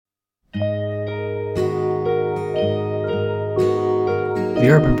The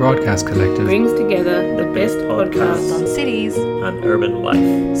Urban Broadcast Collective brings together the best podcasts on cities and urban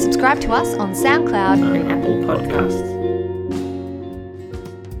life. Subscribe to us on SoundCloud and Apple Podcasts.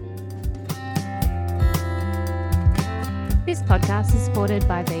 This podcast is supported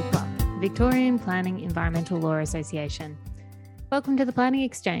by VPLA, Victorian Planning Environmental Law Association. Welcome to the Planning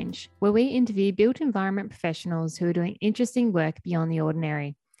Exchange, where we interview built environment professionals who are doing interesting work beyond the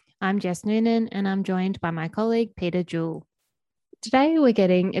ordinary. I'm Jess Noonan, and I'm joined by my colleague, Peter Jewell. Today, we're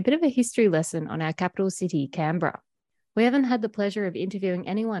getting a bit of a history lesson on our capital city, Canberra. We haven't had the pleasure of interviewing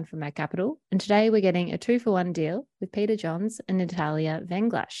anyone from our capital, and today we're getting a 2-for-1 deal with Peter Johns and Natalia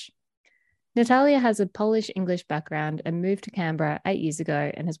Venglash. Natalia has a Polish-English background and moved to Canberra 8 years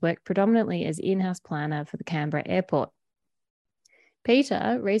ago and has worked predominantly as in-house planner for the Canberra Airport.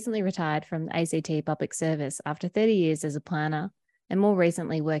 Peter recently retired from the ACT Public Service after 30 years as a planner and more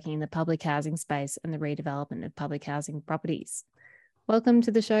recently working in the public housing space and the redevelopment of public housing properties. Welcome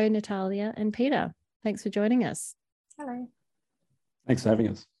to the show, Natalia and Peter. Thanks for joining us. Hello. Thanks for having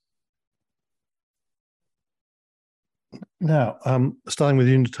us. Now, starting with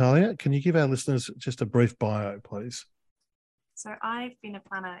you, Natalia, can you give our listeners just a brief bio, please? So I've been a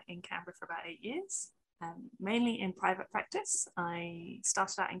planner in Canberra for about 8 years, mainly in private practice. I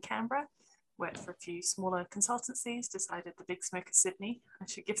started out in Canberra, worked for a few smaller consultancies, decided the big smoke of Sydney, I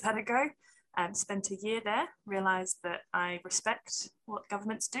should give that a go, and spent a year there, realised that I respect what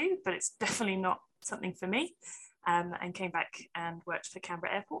governments do, but it's definitely not something for me, and came back and worked for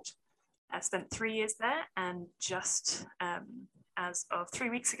Canberra Airport. I spent 3 years there and just as of 3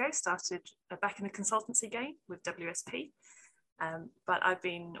 weeks ago started back in the consultancy game with WSP. But I've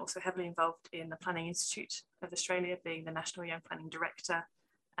been also heavily involved in the Planning Institute of Australia, being the National Young Planning Director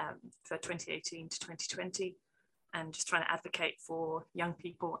for 2018 to 2020, and just trying to advocate for young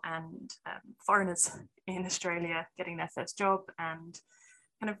people and foreigners in Australia getting their first job and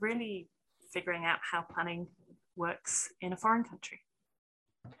kind of really figuring out how planning works in a foreign country.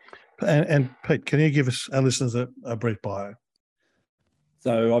 And Pete, can you give us, our listeners, a brief bio?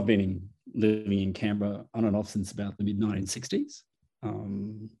 So I've been living in Canberra on and off since about the mid-1960s.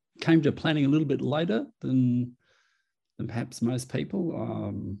 Came to planning a little bit later than perhaps most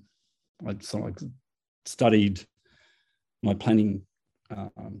people. I sort of studied my planning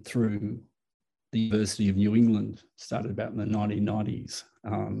through the University of New England, started about in the 1990s.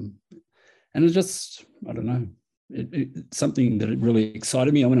 And it just, I don't know, it's something that it really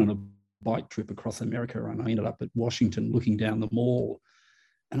excited me. I went on a bike trip across America and I ended up at Washington looking down the mall.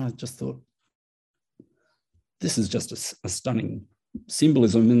 And I just thought, this is just a stunning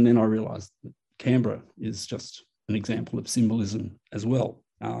symbolism. And then I realised that Canberra is just an example of symbolism as well.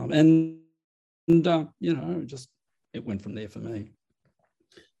 It went from there for me.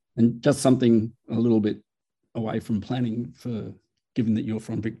 And just something a little bit away from planning, for given that you're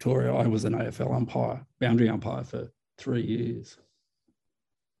from Victoria, I was an AFL umpire, boundary umpire for 3 years.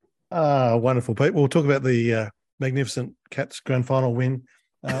 Wonderful, Pete. We'll talk about the magnificent Cats grand final win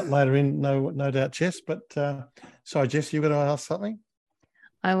later in, no doubt, Jess. But sorry, Jess, you were going to ask something?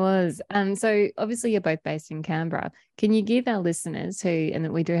 I was. So obviously you're both based in Canberra. Can you give our listeners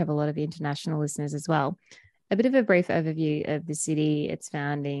and we do have a lot of international listeners as well, a bit of a brief overview of the city, its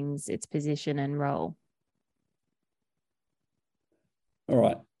foundings, its position and role? All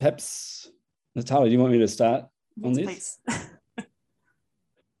right. Perhaps, Natalia, do you want me to start on this?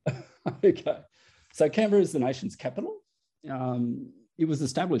 Please. Okay. So Canberra is the nation's capital. It was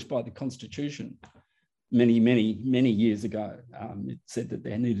established by the Constitution many years ago. It said that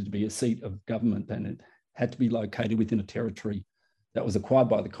there needed to be a seat of government and it had to be located within a territory that was acquired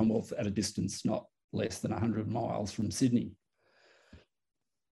by the Commonwealth at a distance not less than 100 miles from Sydney.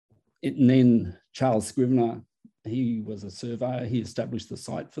 And then Charles Scrivener, he was a surveyor, he established the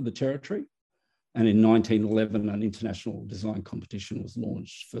site for the territory. And in 1911, an international design competition was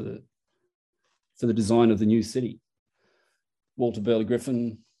launched for the design of the new city. Walter Burley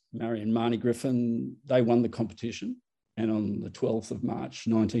Griffin, Marion Marnie Griffin, they won the competition. And on the 12th of March,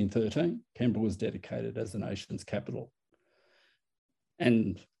 1913, Canberra was dedicated as the nation's capital.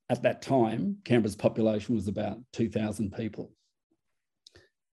 And at that time, Canberra's population was about 2,000 people.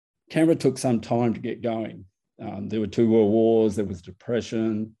 Canberra took some time to get going. There were 2 world wars, there was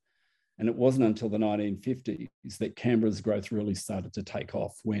depression, and it wasn't until the 1950s that Canberra's growth really started to take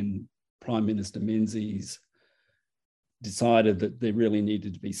off, when Prime Minister Menzies decided that there really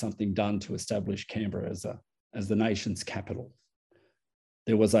needed to be something done to establish Canberra as the nation's capital.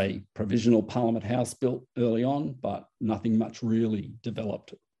 There was a provisional Parliament House built early on, but nothing much really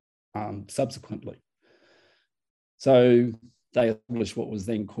developed subsequently. So they established what was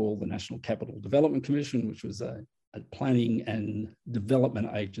then called the National Capital Development Commission, which was a planning and development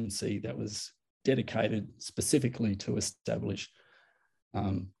agency that was dedicated specifically to establish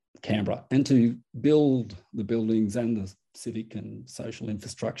Canberra and to build the buildings and the civic and social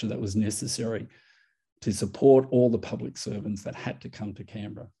infrastructure that was necessary to support all the public servants that had to come to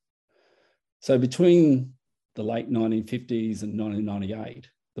Canberra. So between the late 1950s and 1998,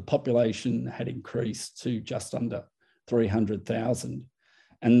 the population had increased to just under 300,000.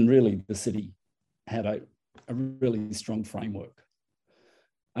 And really the city had a really strong framework.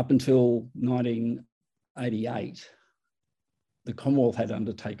 Up until 1988, the Commonwealth had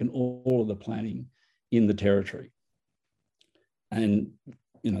undertaken all of the planning in the territory. And,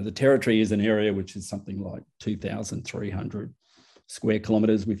 the territory is an area which is something like 2,300 square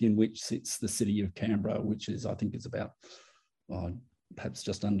kilometres within which sits the city of Canberra, which is, I think, is about perhaps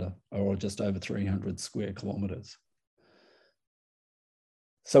just under or just over 300 square kilometres.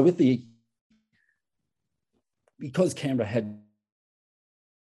 So because Canberra had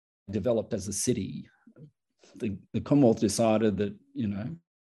developed as a city, the Commonwealth decided that,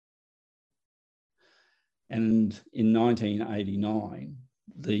 and in 1989,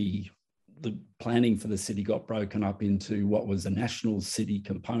 the planning for the city got broken up into what was a national city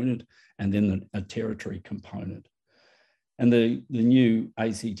component and then a territory component. And the new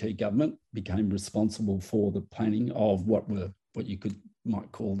ACT government became responsible for the planning of what you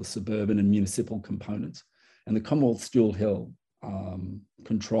might call the suburban and municipal components. And the Commonwealth still held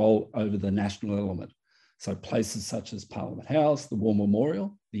control over the national element. So places such as Parliament House, the War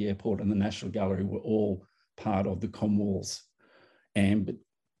Memorial, the airport and the National Gallery were all part of the Commonwealth's ambit.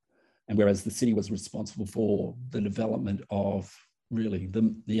 And whereas the city was responsible for the development of really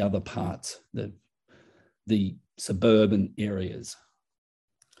the other parts, the suburban areas.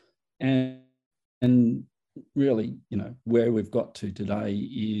 And really, where we've got to today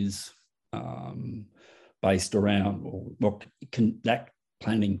is based around, that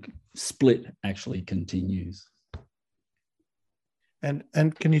planning split actually continues. And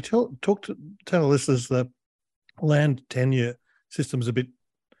can you tell listeners the land tenure system is a bit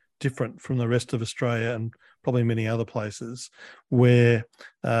different from the rest of Australia and probably many other places where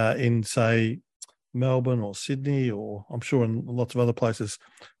in, say, Melbourne or Sydney, or I'm sure in lots of other places,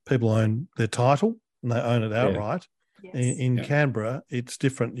 people own their title and they own it outright. Yes. In Canberra, it's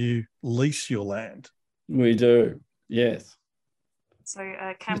different. You lease your land. We do, yes. So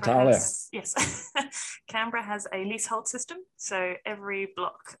Canberra has, yes, Canberra has a leasehold system. So every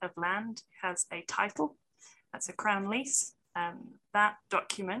block of land has a title. That's a Crown lease. That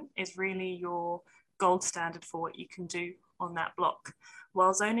document is really your gold standard for what you can do on that block.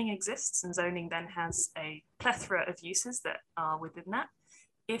 While zoning exists, and zoning then has a plethora of uses that are within that.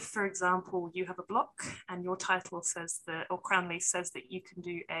 If, for example, you have a block and your title says or Crown lease says that you can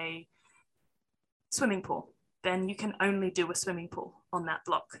do a swimming pool, then you can only do a swimming pool on that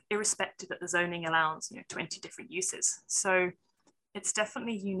block, irrespective that the zoning allows 20 different uses. So it's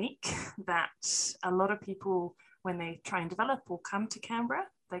definitely unique that a lot of people, when they try and develop or come to Canberra,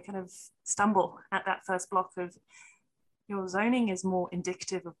 they kind of stumble at that first block of your zoning is more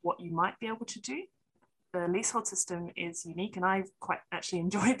indicative of what you might be able to do. The leasehold system is unique, and I've quite actually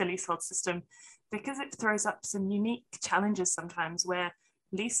enjoyed the leasehold system because it throws up some unique challenges sometimes where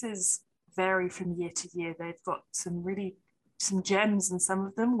leases vary from year to year. They've got some gems in some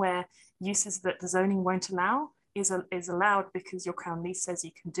of them where uses that the zoning won't allow is allowed because your Crown lease says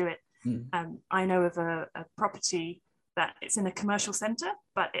you can do it. I know of a property that it's in a commercial centre,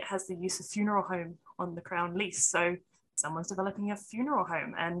 but it has the use of funeral home on the Crown lease. So someone's developing a funeral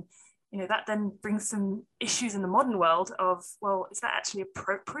home, and that then brings some issues in the modern world of, well, is that actually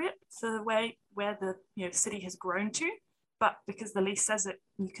appropriate for the way where the city has grown to? But because the lease says it,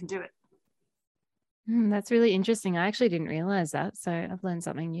 you can do it. That's really interesting. I actually didn't realise that, so I've learned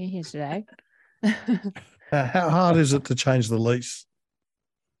something new here today. How hard is it to change the lease?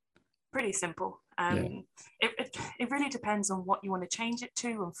 Pretty simple. It really depends on what you want to change it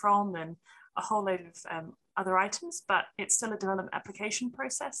to and from, and a whole load of other items, but it's still a development application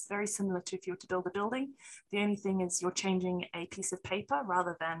process, very similar to if you were to build a building. The only thing is you're changing a piece of paper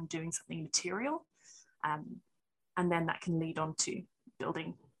rather than doing something material, and then that can lead on to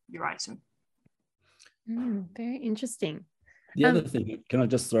building your item. Very interesting. The other thing, can I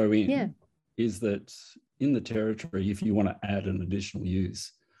just throw in, yeah, is that in the territory, if you want to add an additional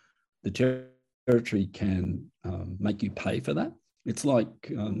use, the territory can make you pay for that. It's like,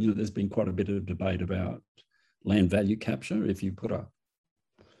 there's been quite a bit of debate about land value capture. If you put a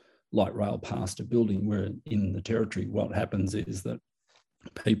light rail past a building where in the territory, what happens is that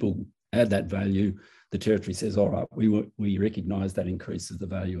people add that value, the territory says, all right, we recognise that increases the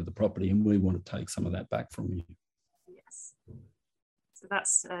value of the property and we want to take some of that back from you. Yes. So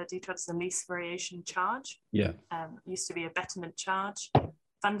that's detailed as a lease variation charge. Yeah. Used to be a betterment charge.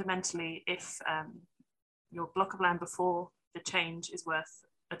 Fundamentally, if your block of land before the change is worth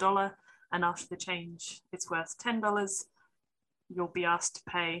 $1 and after the change it's worth $10, you'll be asked to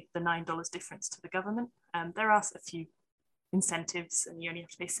pay the $9 difference to the government. There are a few incentives, and you only have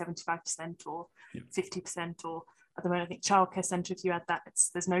to pay 75% or 50%, or at the moment I think childcare centre, if you add that,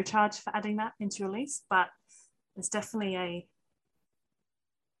 there's no charge for adding that into your lease. But there's definitely a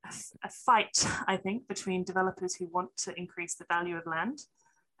fight, I think, between developers who want to increase the value of land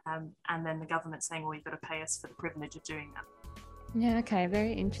and then the government saying, well, you've got to pay us for the privilege of doing that. Yeah, okay,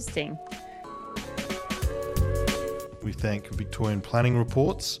 very interesting. We thank Victorian Planning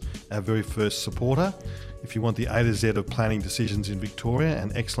Reports, our very first supporter. If you want the A to Z of planning decisions in Victoria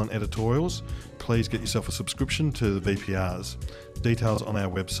and excellent editorials, please get yourself a subscription to the VPRs. Details on our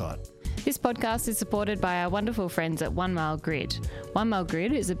website. This podcast is supported by our wonderful friends at 1 Mile Grid. 1 Mile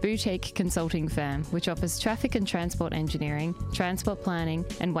Grid is a boutique consulting firm which offers traffic and transport engineering, transport planning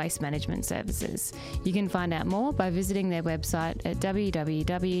and waste management services. You can find out more by visiting their website at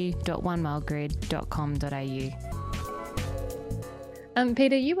www.onemilegrid.com.au.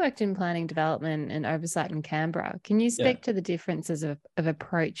 Peter, you worked in planning development and oversight in Canberra. Can you speak to the differences of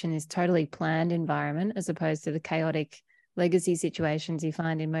approach in this totally planned environment as opposed to the chaotic legacy situations you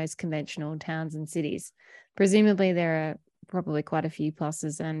find in most conventional towns and cities? Presumably there are probably quite a few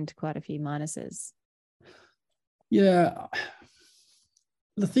pluses and quite a few minuses. Yeah.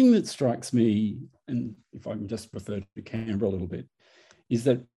 The thing that strikes me, and if I can just refer to Canberra a little bit, is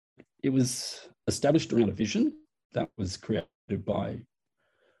that it was established around a vision that was created by,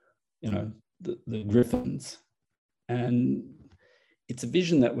 the Griffins. And it's a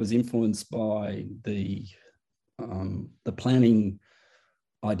vision that was influenced by the planning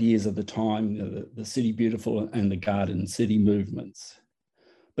ideas of the time, the City Beautiful and the Garden City movements.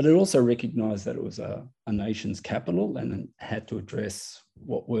 But it also recognised that it was a nation's capital and had to address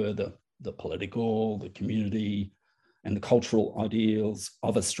what were the political, the community and the cultural ideals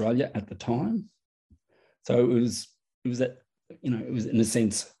of Australia at the time. So it was in a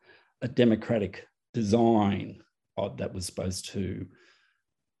sense a democratic design that was supposed to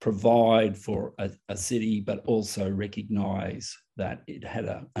provide for a city, but also recognise that it had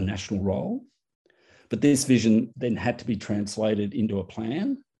a national role. But this vision then had to be translated into a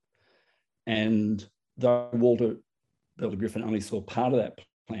plan. And though Walter Belder Griffin only saw part of that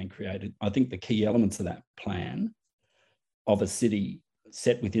plan created, I think the key elements of that plan of a city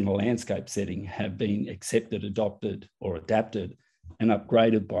set within a landscape setting have been accepted, adopted or adapted and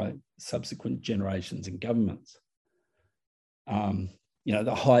upgraded by subsequent generations and governments.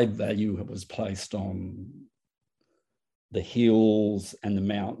 The high value was placed on the hills and the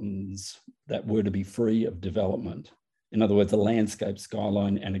mountains that were to be free of development. In other words, a landscape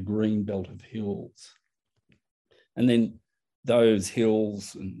skyline and a green belt of hills. And then those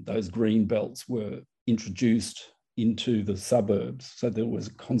hills and those green belts were introduced into the suburbs. So there was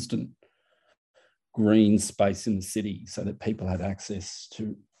a constant green space in the city so that people had access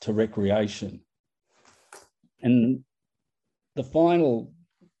to recreation. And the final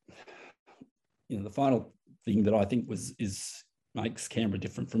thing that I think makes Canberra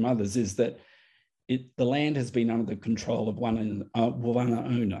different from others is that the land has been under the control of one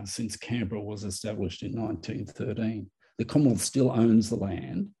owner since Canberra was established in 1913. The Commonwealth still owns the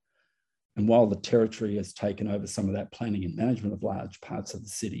land. And while the territory has taken over some of that planning and management of large parts of the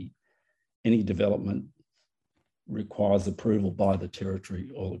city, any development requires approval by the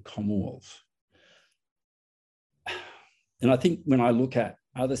territory or the Commonwealth. And I think when I look at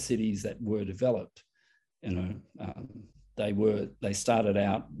other cities that were developed, they started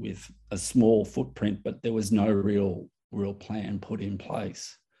out with a small footprint, but there was no real plan put in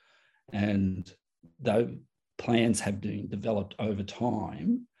place. And though plans have been developed over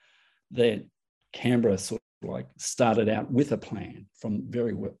time, that Canberra sort of like started out with a plan from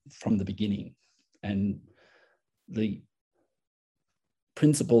the beginning, and the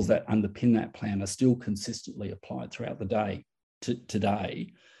principles that underpin that plan are still consistently applied throughout the day to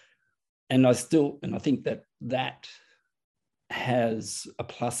today. And I think that has a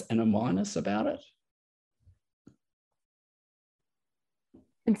plus and a minus about it.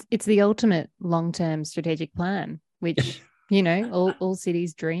 It's the ultimate long-term strategic plan, which all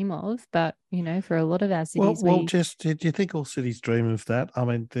cities dream of, but for a lot of our cities, Jess, do you think all cities dream of that? I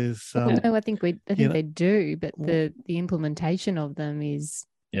mean, there's no, I think they do, but the implementation of them is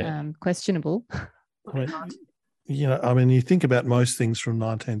questionable. I mean, you think about most things from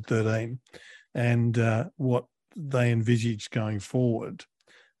 1913 and what they envisaged going forward.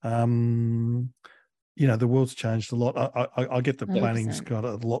 The world's changed a lot. I get the planning's 100%. got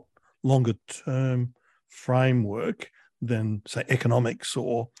a lot longer term framework than, say, economics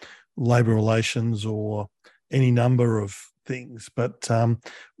or labour relations or any number of things. But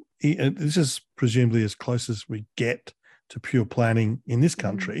this is presumably as close as we get to pure planning in this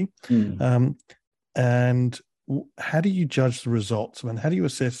country. And how do you judge the results? I mean, how do you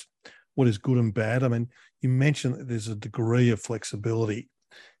assess what is good and bad? I mean, you mentioned that there's a degree of flexibility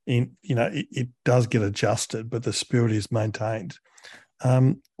in, it does get adjusted, but the spirit is maintained.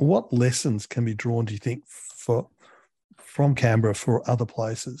 What lessons can be drawn, do you think, from Canberra for other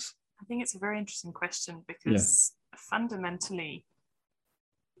places? I think it's a very interesting question because fundamentally,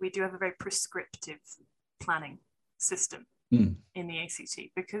 we do have a very prescriptive planning system in the ACT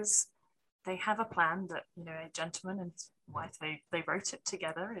because they have a plan that, a gentleman and his wife, they wrote it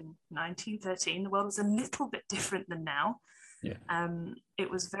together in 1913. The world was a little bit different than now. It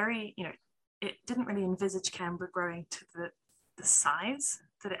was very, it didn't really envisage Canberra growing to the size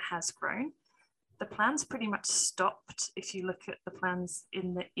that it has grown. The plans pretty much stopped. If you look at the plans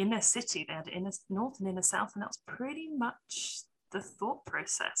in the inner city, they had inner north and inner south, and that was pretty much the thought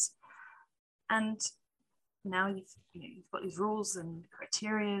process. And now you've got these rules and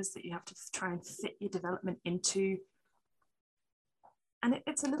criteria that you have to try and fit your development into. And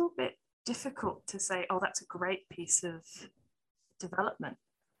it's a little bit difficult to say, oh, that's a great piece of development.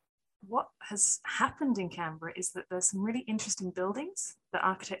 What has happened in Canberra is that there's some really interesting buildings that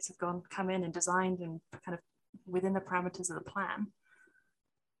architects have come in and designed and kind of within the parameters of the plan.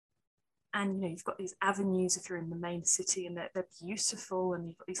 And you've got these avenues if you're in the main city, and they're beautiful, and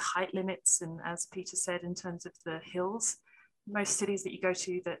you've got these height limits. And as Peter said, in terms of the hills, most cities that you go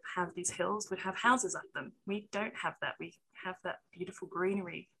to that have these hills would have houses up them. We don't have that. We have that beautiful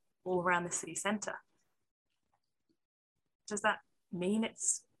greenery all around the city centre. Does that mean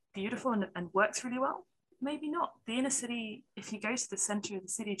it's beautiful and works really well? Maybe not. The inner city, if you go to the centre of the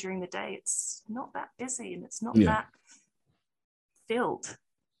city during the day, it's not that busy and it's not that filled.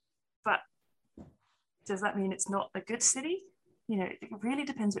 But does that mean it's not a good city? It really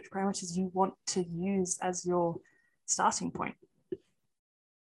depends which parameters you want to use as your starting point.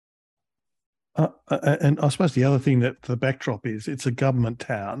 And I suppose the other thing that the backdrop is, it's a government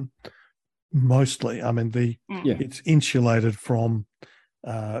town, mostly. I mean, it's insulated from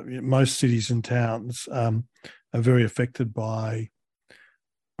most cities and towns are very affected by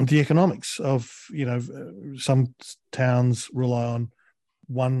the economics of, some towns rely on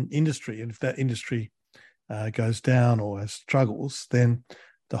one industry, and if that industry goes down or has struggles, then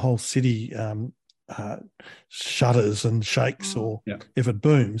the whole city shudders and shakes, or if it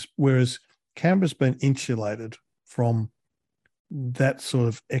booms. Whereas Canberra's been insulated from that sort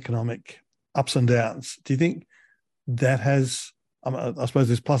of economic ups and downs. Do you think that has? I suppose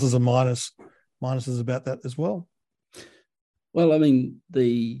there's pluses and minuses about that as well. Well, I mean,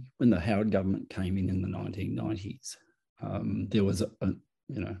 when the Howard government came in the 1990s, there was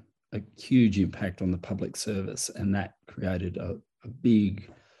a huge impact on the public service, and that created a big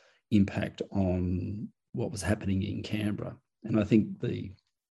impact on what was happening in Canberra. And I think the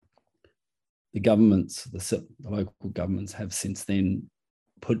governments, the local governments, have since then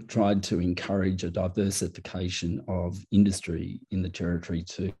tried to encourage a diversification of industry in the territory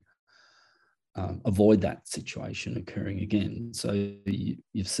to avoid that situation occurring again. So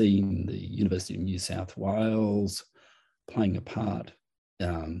you've seen the University of New South Wales playing a part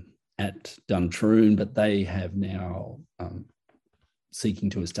at Duntroon, but they have now seeking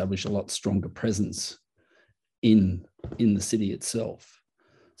to establish a lot stronger presence in the city itself.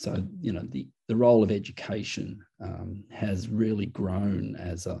 So, the role of education has really grown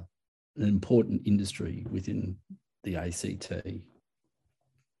as an important industry within the ACT.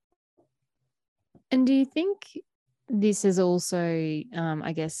 And do you think this has also,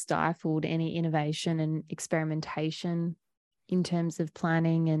 stifled any innovation and experimentation in terms of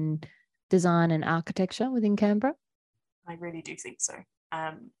planning and design and architecture within Canberra? I really do think so.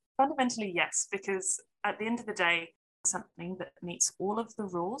 Fundamentally, yes, because at the end of the day, something that meets all of the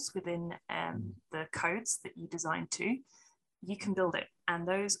rules within the codes that you design to, you can build it. And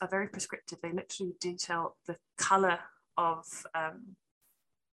those are very prescriptive. They literally detail the colour of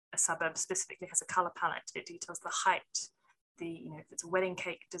a suburb specifically has a colour palette. It details the height, if it's a wedding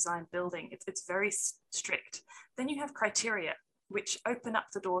cake design building, it's very strict. Then you have criteria which open up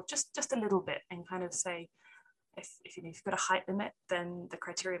the door just a little bit and kind of say, if you've got a height limit, then the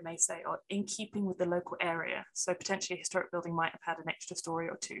criteria may say, in keeping with the local area. So potentially a historic building might have had an extra story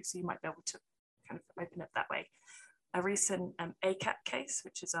or two, so you might be able to kind of open it that way. a recent ACAT case,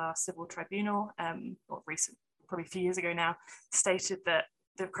 which is our civil tribunal, or recent, probably a few years ago now, stated that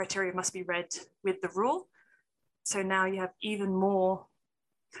the criteria must be read with the rule. So now you have even more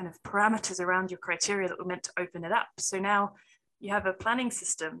kind of parameters around your criteria that were meant to open it up. So now you have a planning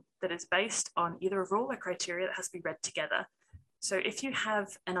system that is based on either a rule or criteria that has to be read together. So if you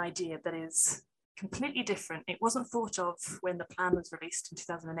have an idea that is completely different, it wasn't thought of when the plan was released in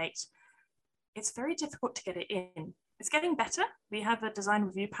 2008, it's very difficult to get it in. It's getting better. We have a design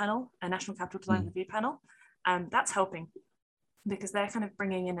review panel, a National Capital Design Review panel. That's helping because they're kind of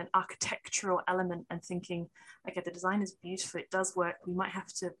bringing in an architectural element and thinking, okay, the design is beautiful, it does work. We might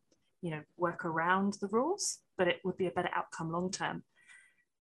have to, work around the rules, but it would be a better outcome long-term.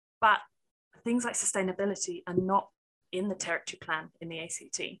 But things like sustainability are not in the territory plan in the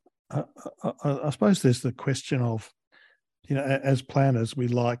ACT. I suppose there's the question of, as planners, we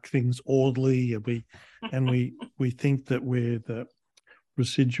like things orderly, and we think that we're the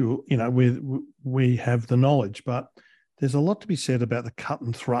residual, we have the knowledge, but there's a lot to be said about the cut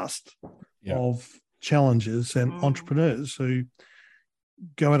and thrust of challenges and entrepreneurs who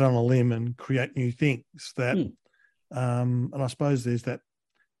go out on a limb and create new things that, and I suppose there's that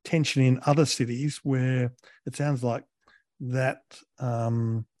tension in other cities where it sounds like that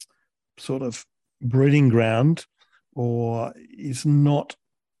sort of breeding ground or is not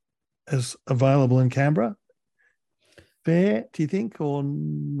as available in Canberra. Fair, do you think, or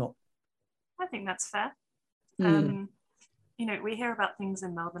not? I think that's fair. We hear about things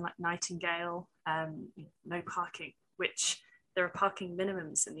in Melbourne like Nightingale, no parking, which there are parking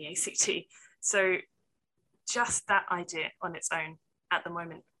minimums in the ACT. So just that idea on its own at the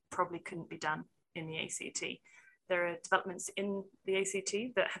moment probably couldn't be done in the ACT. There are developments in the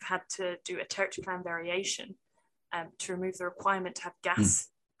ACT that have had to do a territory plan variation to remove the requirement to have gas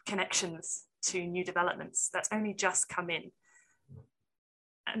connections to new developments. That's only just come in.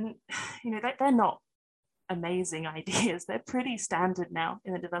 And, they're not amazing ideas. They're pretty standard now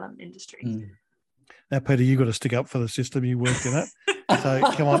in the development industry. Now, Peter, you've got to stick up for the system. You worked in it. So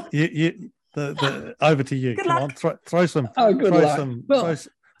come on, over to you. Good come luck. on, throw some. Good throw luck. some. Well,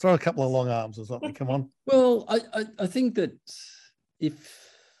 throw a couple of long arms or something. Come on. Well, I think that if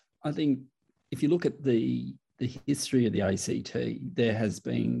you look at the history of the ACT, there has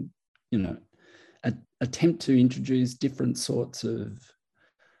been, an attempt to introduce different sorts of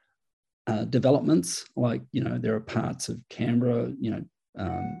developments. Like, there are parts of Canberra,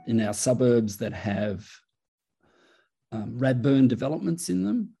 in our suburbs that have RAB-burn developments in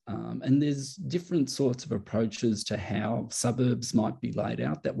them. And there's different sorts of approaches to how suburbs might be laid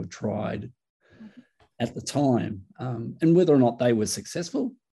out that were tried at the time, and whether or not they were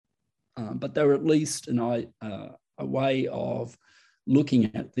successful, but they were at least a way of looking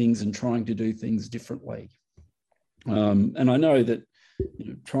at things and trying to do things differently. And I know that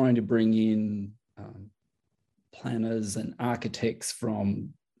trying to bring in planners and architects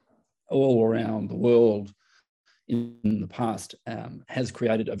from all around the world in the past has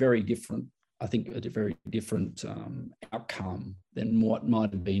created a very different outcome than what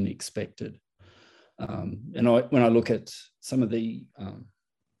might have been expected. And when I look at some of the,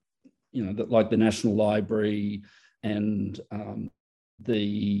 like the National Library and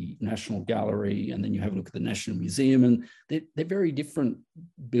the National Gallery, and then you have a look at the National Museum, and they're very different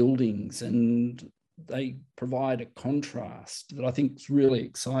buildings, and they provide a contrast that I think is really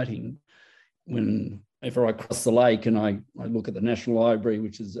exciting. Whenever I cross the lake and I look at the National Library,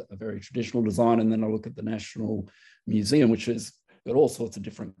 which is a very traditional design, and then I look at the National Museum, which has got all sorts of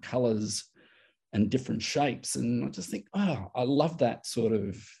different colours and different shapes, and I just think, I love that sort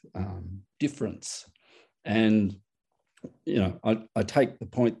of difference. And I take the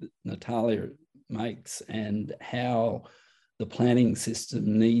point that Natalia makes and how the planning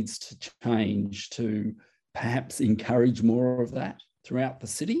system needs to change to perhaps encourage more of that throughout the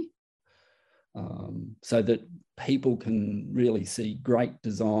city, so that people can really see great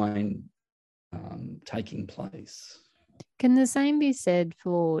design taking place. Can the same be said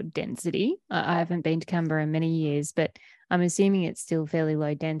for density? I haven't been to Canberra in many years, but I'm assuming it's still fairly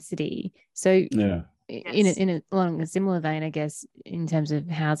low density. So yeah. Along a similar vein, I guess, in terms of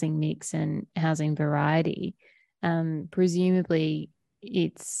housing mix and housing variety, presumably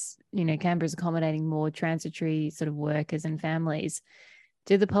it's, Canberra's accommodating more transitory sort of workers and families.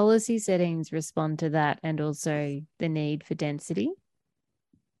 Do the policy settings respond to that and also the need for density?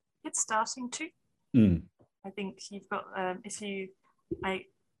 It's starting to. I think you've got, I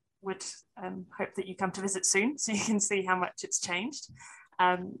would hope that you come to visit soon so you can see how much it's changed.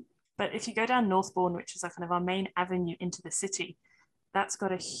 But if you go down Northbourne, which is kind of our main avenue into the city, that's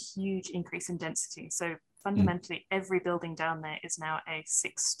got a huge increase in density. So fundamentally every building down there is now a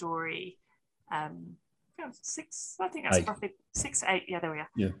 6-story, I think that's roughly 6 to 8, yeah, there we are.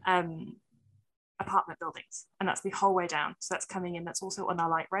 Yeah. Apartment buildings, and that's the whole way down. So that's coming in, that's also on our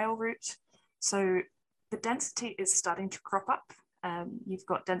light rail route. So the density is starting to crop up. You've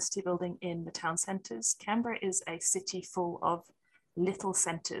got density building in the town centres. Canberra is a city full of little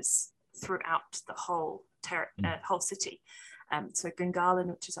centres throughout the whole city. So Gungahlin,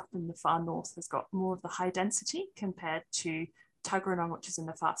 which is up in the far north, has got more of the high density compared to Tuggeranong, which is in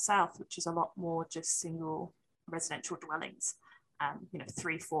the far south, which is a lot more just single residential dwellings,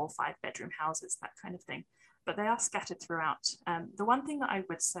 3, 4, 5 bedroom houses, that kind of thing. But they are scattered throughout. The one thing that I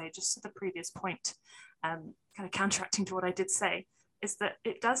would say, just to the previous point, kind of counteracting to what I did say, is that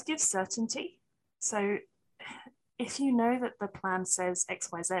it does give certainty. So if you know that the plan says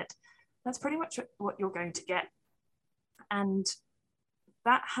X, Y, Z, that's pretty much what you're going to get. And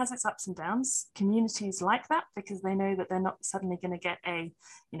that has its ups and downs. Communities like that because they know that they're not suddenly going to get a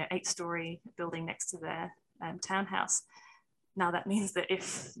 8-story building next to their townhouse. Now that means that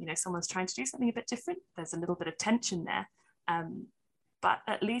if someone's trying to do something a bit different, there's a little bit of tension there. But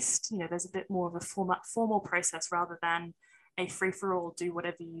at least there's a bit more of a formal process rather than a free-for-all, do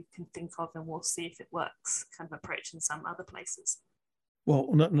whatever you can think of and we'll see if it works kind of approach in some other places. Well,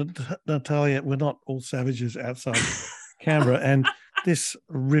 Natalia, we're not all savages outside Canberra, and this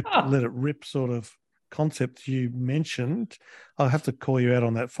let it rip sort of concept you mentioned, I'll have to call you out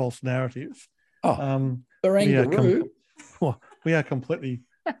on that false narrative. Barangaroo. We are completely,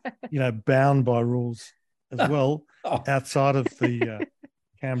 bound by rules as well outside of the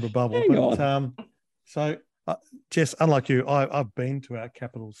Canberra bubble. So, Jess, unlike you, I've been to our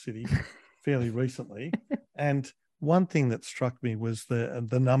capital city fairly recently, and one thing that struck me was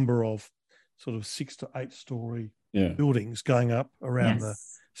the number of sort of 6 to 8 story buildings going up around the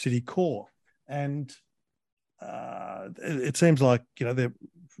city core. And it seems like, they're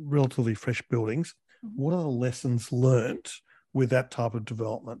relatively fresh buildings. What are the lessons learned with that type of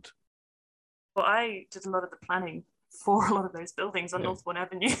development? Well, I did a lot of the planning for a lot of those buildings on Northbourne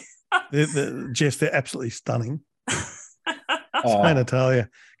Avenue. Jess, they're absolutely stunning. Hi, Natalia.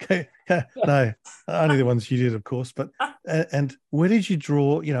 Okay. No, only the ones you did, of course. But and where did you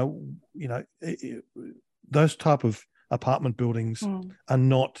draw? Those type of apartment buildings are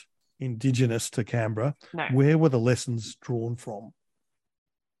not indigenous to Canberra. No. Where were the lessons drawn from?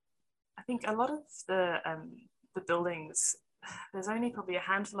 I think a lot of the buildings, there's only probably a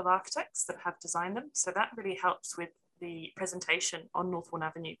handful of architects that have designed them. So that really helps with the presentation on Northbourne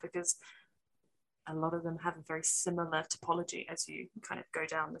Avenue because a lot of them have a very similar topology as you kind of go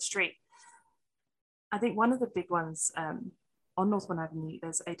down the street. I think one of the big ones on Northbourne Avenue,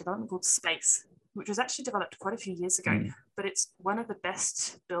 there's a development called Space, which was actually developed quite a few years ago, but it's one of the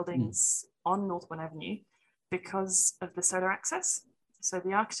best buildings on Northbourne Avenue because of the solar access. So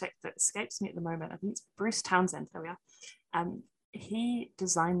the architect that escapes me at the moment, I think it's Bruce Townsend, there we are. He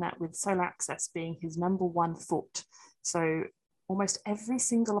designed that with solar access being his number one thought. So almost every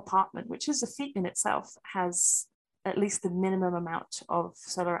single apartment, which is a feat in itself, has at least the minimum amount of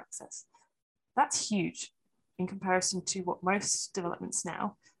solar access. That's huge in comparison to what most developments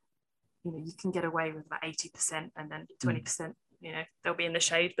now, you can get away with about 80% and then 20%, they'll be in the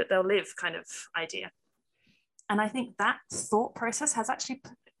shade, but they'll live kind of idea. And I think that thought process has actually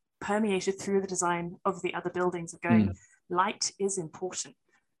permeated through the design of the other buildings of going, light is important,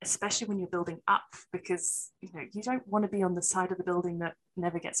 especially when you're building up, because you don't want to be on the side of the building that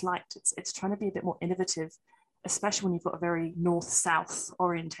never gets light. It's trying to be a bit more innovative, especially when you've got a very north-south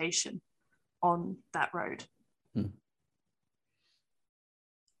orientation on that road.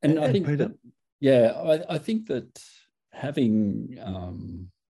 And I think I think that having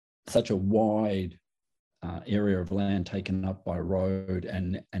such a wide area of land taken up by road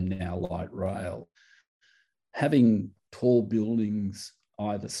and now light rail, having tall buildings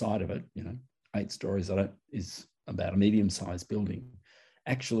either side of it, 8 stories is about a medium-sized building,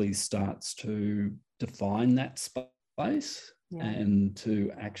 actually starts to define that space and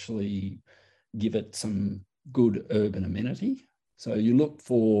to actually give it some good urban amenity. So you look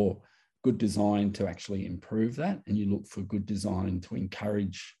for good design to actually improve that, and you look for good design to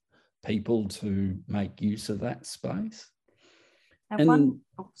encourage people to make use of that space. And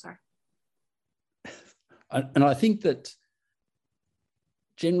I think that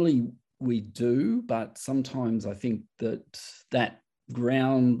generally we do, but sometimes I think that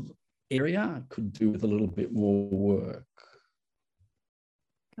ground area could do with a little bit more work.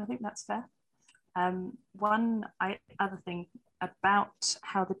 I think that's fair. One other thing about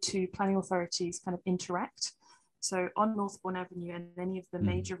how the two planning authorities kind of interact. So on Northbourne Avenue and any of the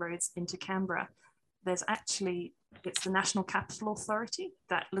major roads into Canberra, it's the National Capital Authority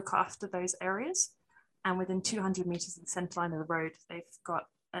that look after those areas. And within 200 metres of the centre line of the road, they've got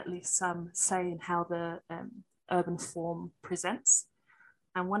at least some say in how the urban form presents.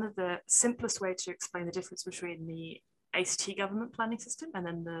 And one of the simplest ways to explain the difference between the ACT government planning system and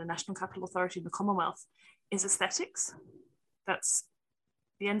then the National Capital Authority in the Commonwealth is aesthetics.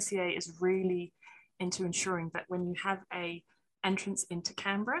 The NCA is really into ensuring that when you have a entrance into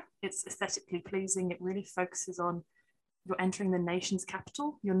Canberra, it's aesthetically pleasing. It really focuses on you're entering the nation's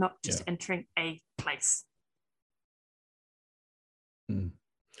capital. You're not just entering a place.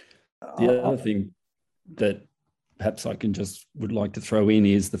 The other thing that perhaps I would like to throw in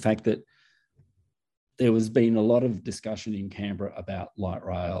is the fact that there has been a lot of discussion in Canberra about light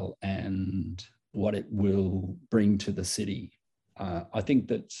rail and what it will bring to the city. I think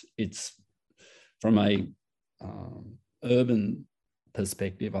that it's from a urban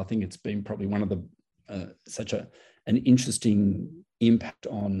perspective, I think it's been probably one of the an interesting impact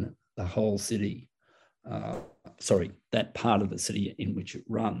on the whole city. That part of the city in which it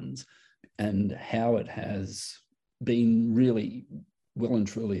runs, and how it has been really well and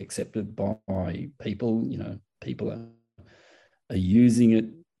truly accepted by people. You know, people are using it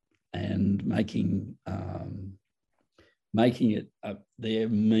and making it their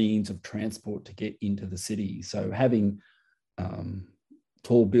means of transport to get into the city. So having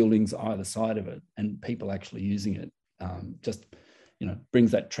tall buildings either side of it and people actually using it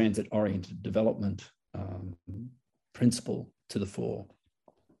brings that transit-oriented development principle to the fore.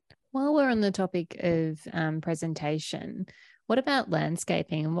 While we're on the topic of presentation, what about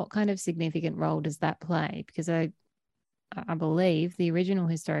landscaping and what kind of significant role does that play? Because I believe the original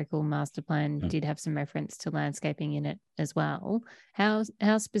historical master plan did have some reference to landscaping in it as well. How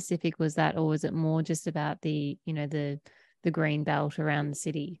specific was that, or was it more just about the green belt around the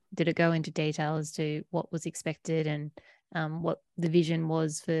city? Did it go into detail as to what was expected and what the vision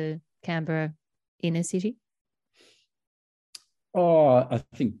was for Canberra inner city? I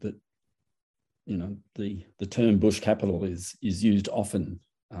think that the term bush capital is used often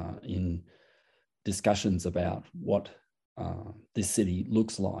in discussions about what this city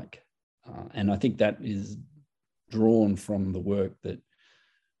looks like, and I think that is drawn from the work that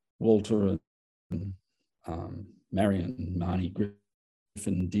Walter and Marion Marnie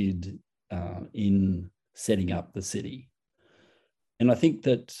Griffin did in setting up the city. And I think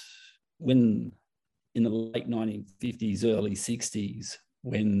that when in the late 1950s, early 60s,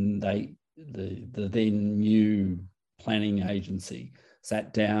 when the then new planning agency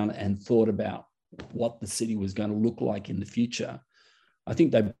sat down and thought about what the city was going to look like in the future, I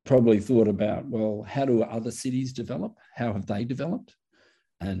think they probably thought about, well, how do other cities develop? How have they developed?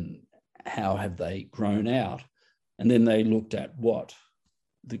 And how have they grown out? And then they looked at what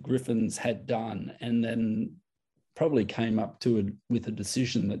the Griffins had done, and then probably came up with a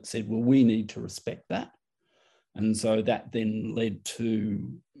decision that said, well, we need to respect that. And so that then led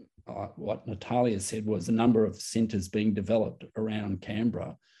to what Natalia said was a number of centres being developed around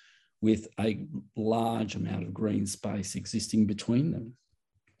Canberra with a large amount of green space existing between them.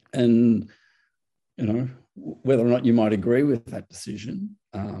 And, whether or not you might agree with that decision,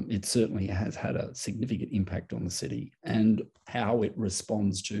 it certainly has had a significant impact on the city and how it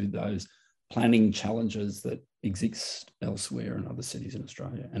responds to those planning challenges that exist elsewhere in other cities in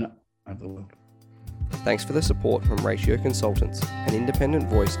Australia and over the world. Thanks for the support from Ratio Consultants, an independent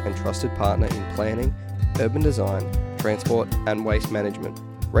voice and trusted partner in planning, urban design, transport and waste management.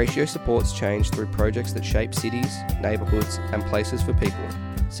 Ratio supports change through projects that shape cities, neighbourhoods and places for people.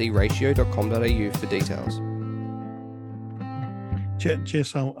 See ratio.com.au for details.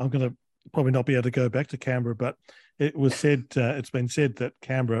 Jess, I'm going to probably not be able to go back to Canberra, but it was said, it's been said that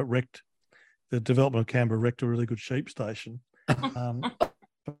the development of Canberra wrecked a really good sheep station. I'm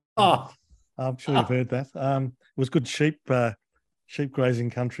sure you've heard that. It was good sheep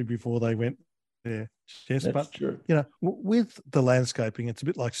grazing country before they went there. Yes, that's but true. with the landscaping, it's a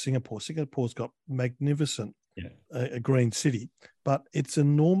bit like Singapore. Singapore's got magnificent a green city, but it's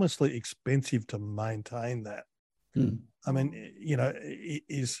enormously expensive to maintain that. I mean,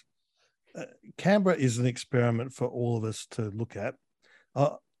 Canberra is an experiment for all of us to look at.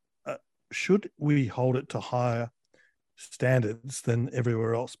 Should we hold it to higher standards than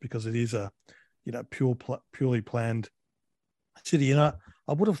everywhere else because it is a purely planned city? I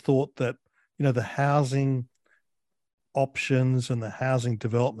would have thought that the housing options and the housing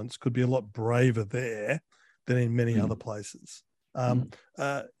developments could be a lot braver there than in many other places. What's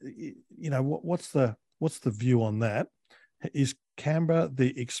the view on that? Is Canberra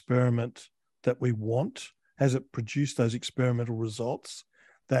the experiment that we want? Has it produced those experimental results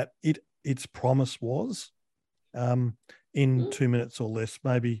that it its promise was in 2 minutes or less?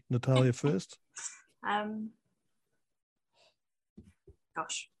 Maybe Natalia first.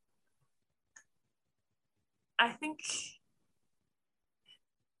 Gosh. I think,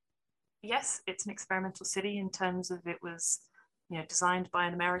 yes, it's an experimental city in terms of it was, designed by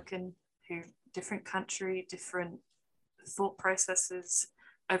an American who, different country, different thought processes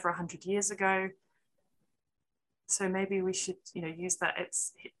over 100 years ago. So maybe we should, use that.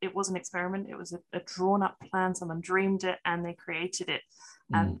 It was an experiment. It was a drawn up plan. Someone dreamed it and they created it.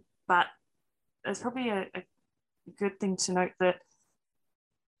 But there's probably a good thing to note that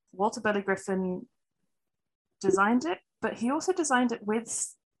Walter Burley Griffin designed it, but he also designed it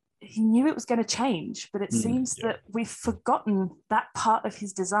he knew it was going to change, but it seems that we've forgotten that part of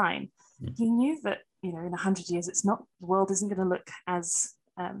his design. He knew that, in 100 years, the world isn't going to look as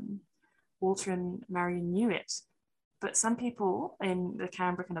Walter and Marion knew it. But some people in the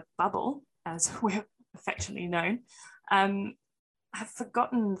Canberra kind of bubble, as we're affectionately known, have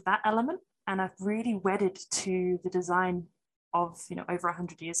forgotten that element and have really wedded to the design of, over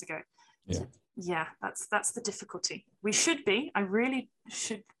 100 years ago. Yeah. So, yeah, that's the difficulty. I really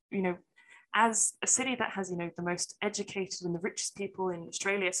should, as a city that has, the most educated and the richest people in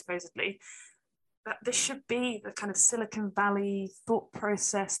Australia, supposedly, that this should be the kind of Silicon Valley thought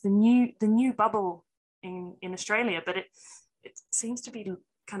process, the new bubble in Australia, but it seems to be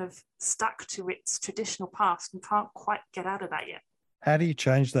kind of stuck to its traditional past and can't quite get out of that yet. How do you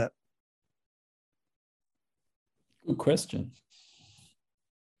change that? Good question.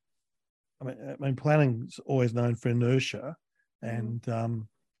 I mean, planning's always known for inertia, and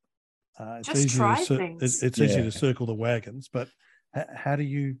it's Just easy try to things. it's easy to circle the wagons. But how do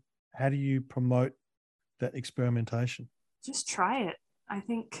you promote that experimentation? Just try it. I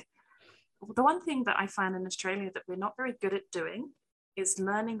think the one thing that I find in Australia that we're not very good at doing is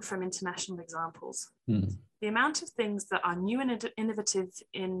learning from international examples. The amount of things that are new and innovative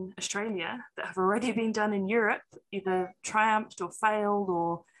in Australia that have already been done in Europe, either triumphed or failed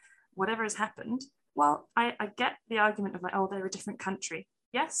or whatever has happened. Well, I get the argument of they're a different country.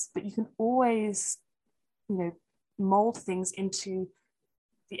 Yes, but you can always, mold things into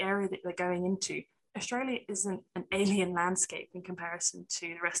the area that they're going into. Australia isn't an alien landscape in comparison to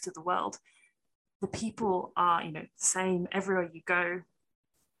the rest of the world. The people are, the same everywhere you go.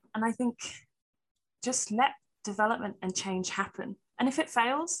 And I think just let development and change happen. And if it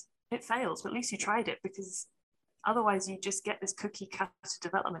fails, it fails, but at least you tried it, because otherwise you just get this cookie cutter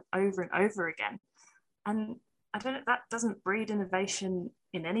development over and over again. And I don't know, that doesn't breed innovation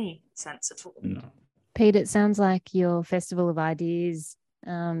in any sense at all. No. Pete, it sounds like your Festival of Ideas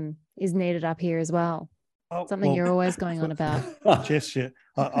is needed up here as well. Something you're always going on about. Jess, yeah.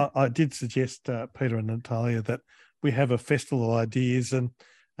 I did suggest, Peter and Natalia, that we have a Festival of Ideas, and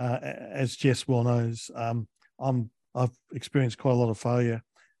as Jess well knows, I've experienced quite a lot of failure,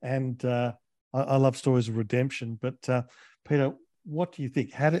 and I love stories of redemption. But Peter, what do you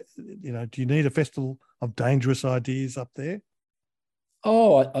think? Do you need a Festival of Dangerous Ideas up there?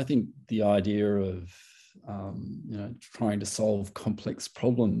 Oh, I think the idea of trying to solve complex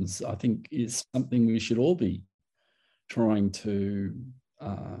problems, I think, is something we should all be trying to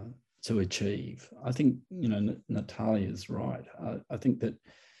achieve. I think Natalia's right. I think that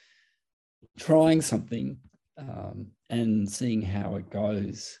trying something and seeing how it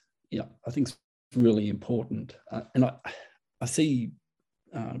goes, I think is really important. And I see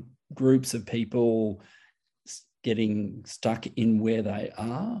groups of people getting stuck in where they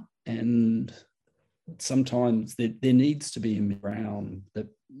are, and sometimes there needs to be a ground that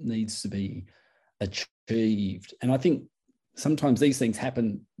needs to be achieved. And I think sometimes these things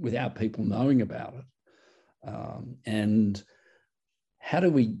happen without people knowing about it. And how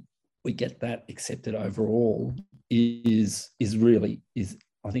do we get that accepted overall is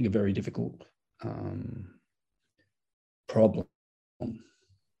I think a very difficult problem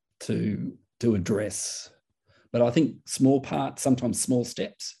to address. But I think sometimes small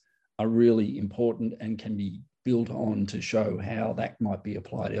steps are really important and can be built on to show how that might be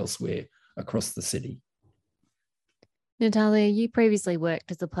applied elsewhere across the city. Natalia, you previously worked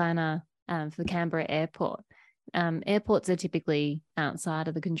as a planner for Canberra Airport. Airports are typically outside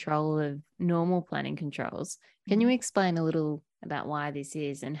of the control of normal planning controls. Can you explain a little about why this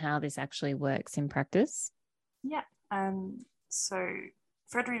is and how this actually works in practice? Yeah. So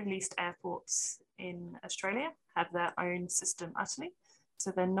federally released airports in Australia have their own system utterly.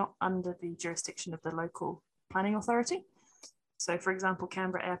 So they're not under the jurisdiction of the local planning authority. So for example,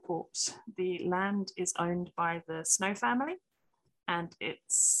 Canberra Airport, the land is owned by the Snow family, and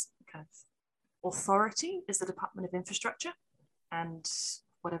its kind of authority is the Department of Infrastructure. And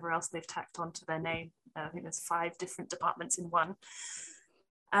whatever else they've tacked onto their name. I think there's 5 different departments in one.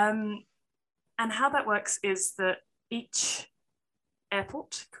 And how that works is that each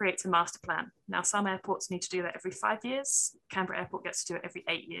airport creates a master plan. Now, some airports need to do that every 5 years. Canberra Airport gets to do it every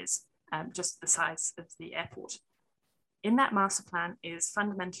 8 years, just the size of the airport. In that master plan is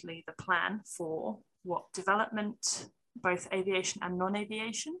fundamentally the plan for what development, both aviation and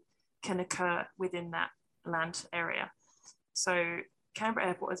non-aviation, can occur within that land area. So Canberra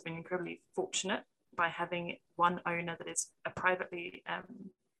Airport has been incredibly fortunate by having one owner that is a private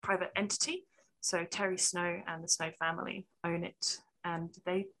entity. So Terry Snow and the Snow family own it, and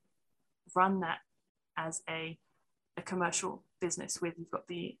they run that as a commercial business with, you've got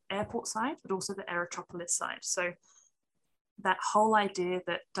the airport side, but also the Aerotropolis side. So that whole idea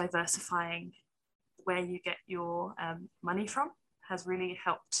that diversifying where you get your money from has really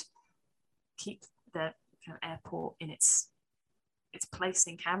helped keep the kind of airport in its place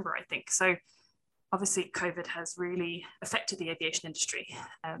in Canberra, I think. So obviously COVID has really affected the aviation industry.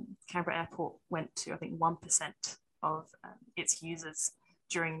 Canberra Airport went to, I think, 1% of its users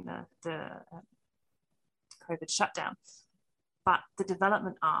during the COVID shutdown. But the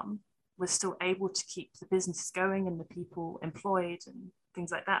development arm was still able to keep the businesses going and the people employed and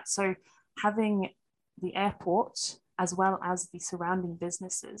things like that. So having the airport as well as the surrounding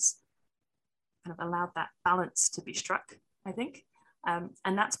businesses kind of allowed that balance to be struck, I think.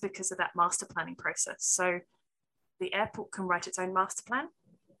 And that's because of that master planning process. So the airport can write its own master plan,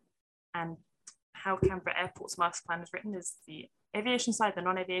 and how Canberra Airport's master plan is written is the aviation side, the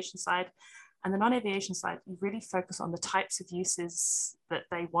non-aviation side. And the non-aviation side, you really focus on the types of uses that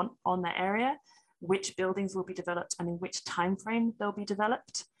they want on their area, which buildings will be developed and in which time frame they'll be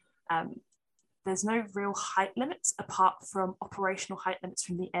developed. There's no real height limits apart from operational height limits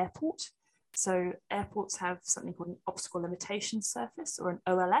from the airport. So airports have something called an obstacle limitation surface, or an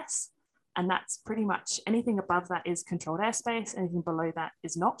OLS, and that's pretty much anything above that is controlled airspace, anything below that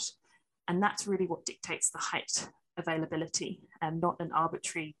is not. And that's really what dictates the height availability, and not an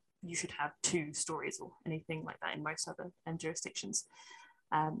arbitrary, you should have 2 stories or anything like that in most other jurisdictions.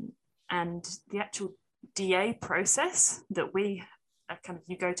 And the actual DA process that we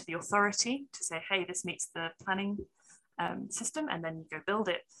you go to the authority to say, hey, this meets the planning system, and then you go build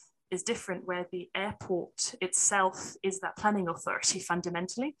it, is different, where the airport itself is that planning authority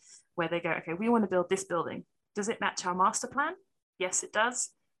fundamentally, where they go, okay, we want to build this building. Does it match our master plan? Yes, it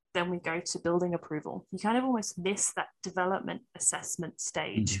does. Then we go to building approval. You kind of almost miss that development assessment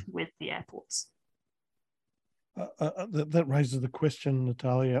stage with the airports. That raises the question,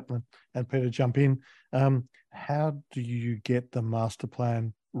 Natalia and Peter, jump in. How do you get the master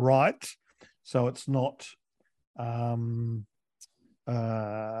plan right so it's not,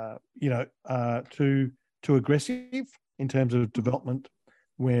 too aggressive in terms of development,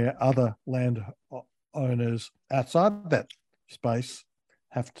 where other land owners outside that space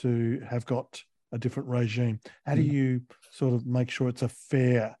have got a different regime? How do you sort of make sure it's a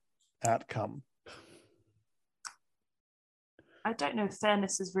fair outcome? I don't know if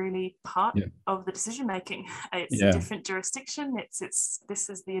fairness is really part of the decision making. It's a different jurisdiction. This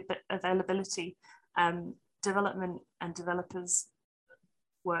is the availability. Development and developers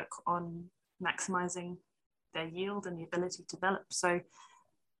work on maximizing their yield and the ability to develop. So,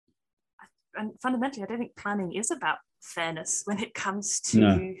 and fundamentally, I don't think planning is about fairness when it comes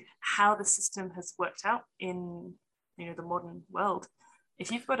to how the system has worked out in the modern world.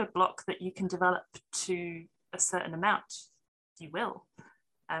 If you've got a block that you can develop to a certain amount, you will.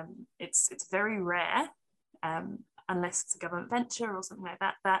 It's very rare, unless it's a government venture or something like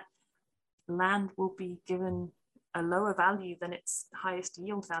that, that land will be given a lower value than its highest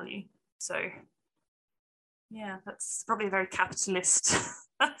yield value. So yeah, that's probably a very capitalist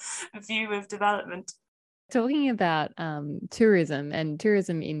view of development. Talking about tourism and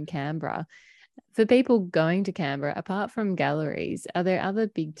tourism in Canberra, for people going to Canberra, apart from galleries, are there other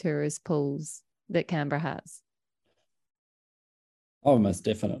big tourist pools that Canberra has? Oh, most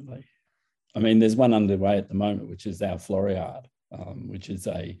definitely. I mean, there's one underway at the moment, which is our Floriade, which is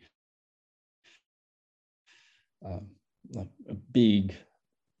a big...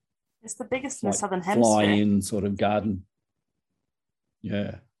 It's the biggest in the Southern Hemisphere. Fly-in sort of garden.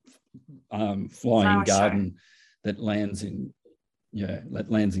 Yeah. Flying garden that lands in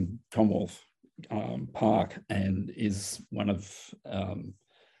Commonwealth Park, and is one of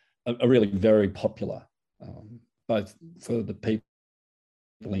a really very popular, both for the people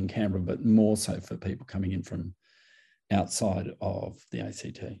in Canberra, but more so for people coming in from outside of the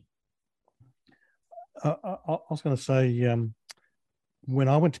ACT. I was going to say, when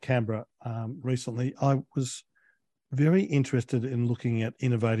I went to Canberra recently, I was very interested in looking at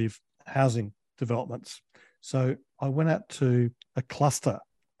innovative housing developments. So I went out to a cluster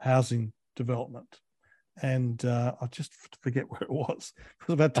housing development, and I just forget where it was. It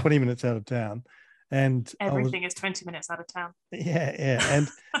was about 20 minutes out of town. And everything is 20 minutes out of town. Yeah. And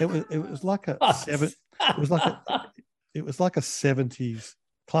it was like a it was like a 70s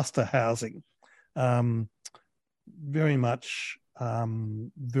cluster housing. Very much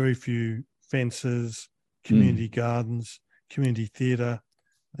very few fences, community gardens, community theatre.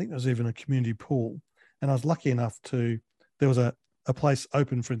 I think there was even a community pool. And I was lucky enough there was a place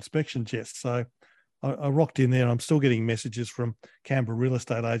open for inspection, Jess. So I rocked in there, and I'm still getting messages from Canberra real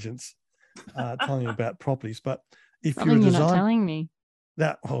estate agents telling me about properties. But if you're you're not telling me.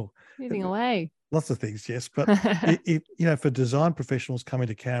 Moving away. Lots of things, Jess. But for design professionals coming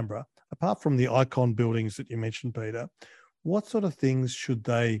to Canberra, apart from the icon buildings that you mentioned, Peter, what sort of things should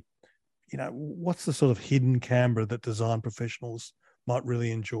they, what's the sort of hidden Canberra that design professionals might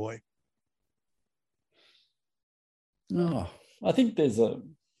really enjoy? I think there's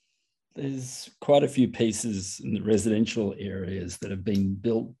quite a few pieces in the residential areas that have been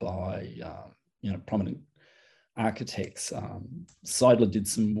built by prominent architects. Seidler did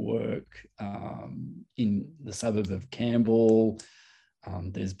some work in the suburb of Campbell.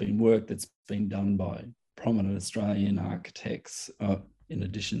 There's been work that's been done by prominent Australian architects, in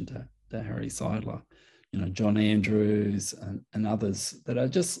addition to Harry Seidler, John Andrews and others that are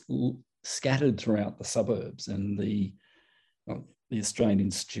just scattered throughout the suburbs. And the Australian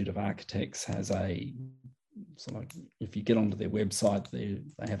Institute of Architects has if you get onto their website, they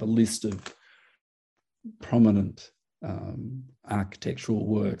have a list of prominent architectural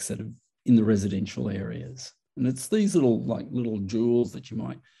works that are in the residential areas. And it's these little jewels that you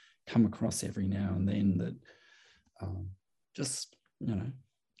might come across every now and then that just,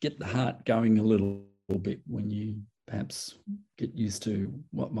 get the heart going a little bit when you perhaps get used to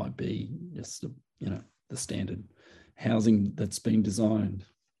what might be just, the standard housing that's been designed.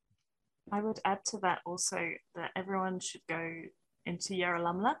 I would add to that also that everyone should go into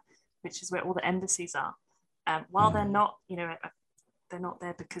Yarralumla, which is where all the embassies are. While they're not, they're not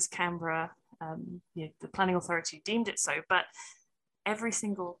there because Canberra, the planning authority deemed it so, but every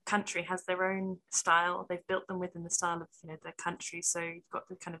single country has their own style. They've built them within the style of their country. So you've got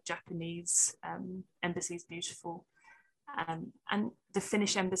the kind of Japanese embassy is beautiful, and the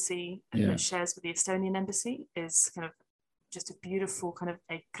Finnish embassy that shares with the Estonian embassy is kind of just a beautiful kind of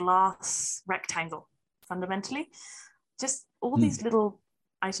a glass rectangle, fundamentally. Just all these little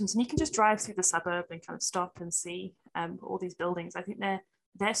items, and you can just drive through the suburb and kind of stop and see all these buildings. I think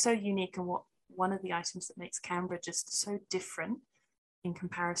they're so unique, and one of the items that makes Canberra just so different in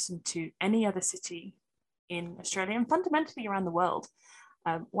comparison to any other city in Australia and fundamentally around the world.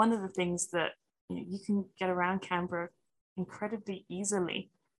 One of the things that you can get around Canberra incredibly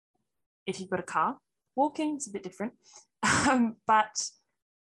easily if you've got a car. Walking is a bit different, but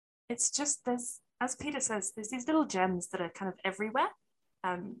it's just as Peter says, there's these little gems that are kind of everywhere.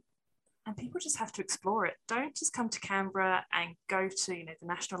 And people just have to explore it. Don't just come to Canberra and go to the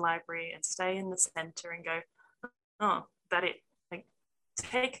National Library and stay in the centre and go, oh, that it.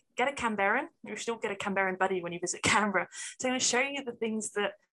 Get a Canberran. You still get a Canberran buddy when you visit Canberra. So I'm going to show you the things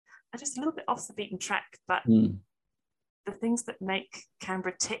that are just a little bit off the beaten track, but the things that make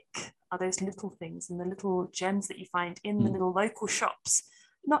Canberra tick are those little things and the little gems that you find in the little local shops,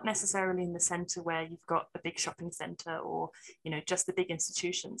 not necessarily in the centre where you've got a big shopping centre or just the big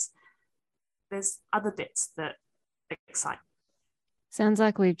institutions. There's other bits that excite. Sounds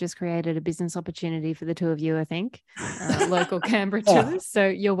like we've just created a business opportunity for the two of you, I think. Local Canberra tours. So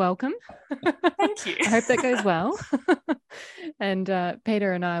you're welcome. Thank you. I hope that goes well. And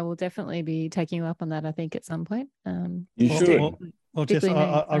Peter and I will definitely be taking you up on that, I think, at some point. You should. Well, Jess,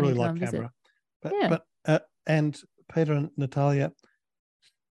 I really like Canberra. But and Peter and Natalia,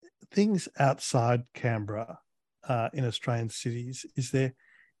 things outside Canberra in Australian cities, is there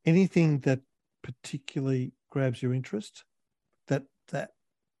anything that particularly grabs your interest? That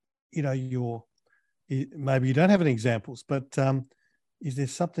maybe you don't have any examples, but is there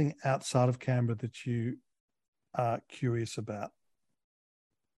something outside of Canberra that you are curious about?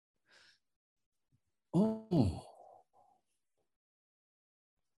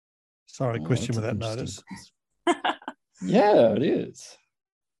 Sorry, question without notice. Yeah, it is.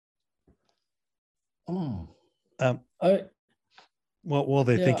 While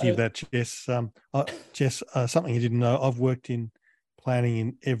they're thinking of that, Jess, Jess, something you didn't know, I've worked in planning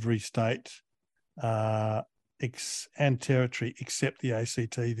in every state and territory except the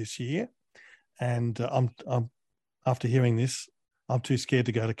ACT this year. And I'm after hearing this, I'm too scared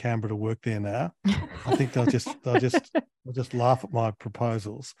to go to Canberra to work there now. I think they'll just laugh at my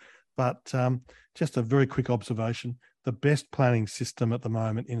proposals. But just a very quick observation: the best planning system at the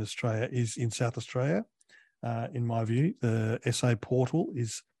moment in Australia is in South Australia. In my view, the SA portal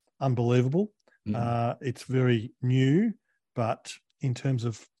is unbelievable. It's very new, but in terms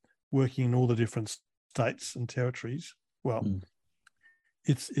of working in all the different states and territories, well,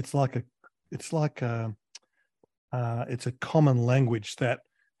 it's a common language that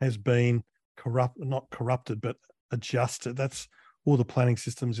has been not corrupted, but adjusted. That's all the planning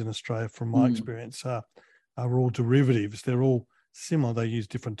systems in Australia, from my experience, are all derivatives. They're all similar. They use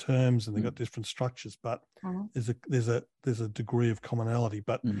different terms and they've got different structures, but there's a degree of commonality.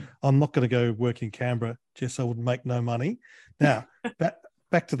 But I'm not going to go work in Canberra, Jess. I would make no money. Now,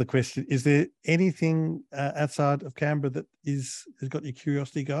 back to the question: is there anything outside of Canberra that has got your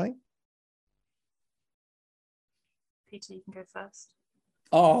curiosity going? Peter, you can go first.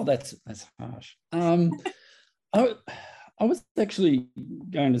 Oh, that's harsh. I was actually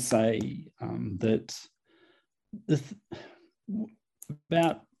going to say that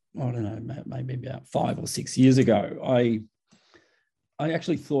about, I don't know, maybe about 5 or 6 years ago, I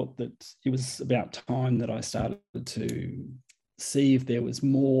actually thought that it was about time that I started to see if there was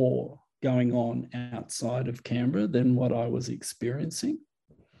more going on outside of Canberra than what I was experiencing.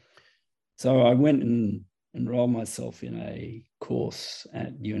 So I went and enrolled myself in a course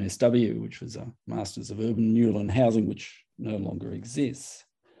at UNSW, which was a Masters of Urban Renewal and Housing, which no longer exists.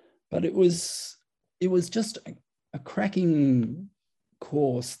 But it was just a cracking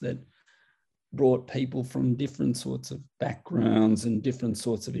course that brought people from different sorts of backgrounds and different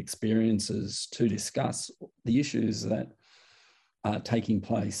sorts of experiences to discuss the issues that are taking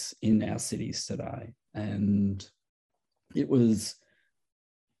place in our cities today. And it was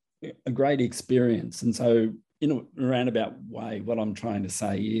a great experience. And so in a roundabout way, what I'm trying to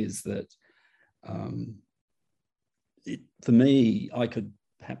say is that for me, I could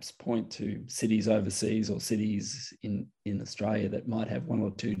perhaps point to cities overseas or cities in Australia that might have one or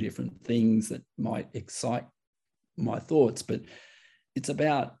two different things that might excite my thoughts, but it's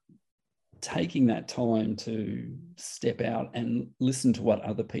about taking that time to step out and listen to what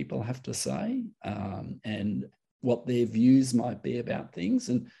other people have to say and what their views might be about things,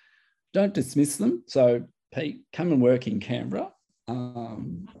 and don't dismiss them. So Pete, come and work in Canberra.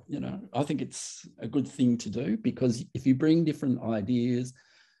 I think it's a good thing to do, because if you bring different ideas,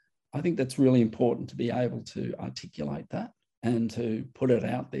 I think that's really important to be able to articulate that and to put it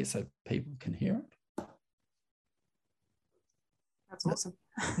out there so people can hear it. That's awesome.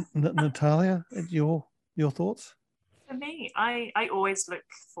 Natalia, your thoughts? For me, I always look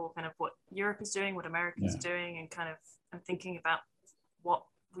for kind of what Europe is doing, what America is doing, and kind of I'm thinking about what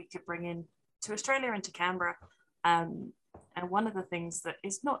we could bring in to Australia and to Canberra. And one of the things that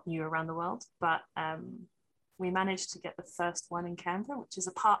is not new around the world, but we managed to get the first one in Canberra, which is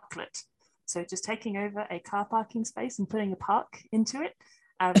a parklet. So just taking over a car parking space and putting a park into it,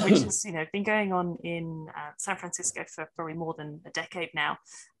 which has been going on in San Francisco for probably more than a decade now.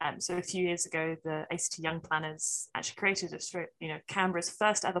 So a few years ago, the ACT Young Planners actually created Canberra's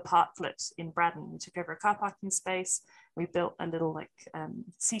first ever parklet in Braddon. We took over a car parking space. We built a little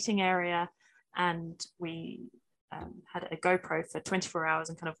seating area, and we had a GoPro for 24 hours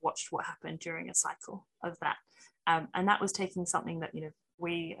and kind of watched what happened during a cycle of that. And that was taking something that,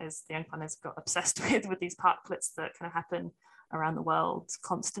 we as the Young Planners got obsessed with these parklets that kind of happen around the world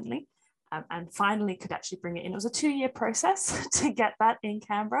constantly, and finally could actually bring it in. It was a 2-year process to get that in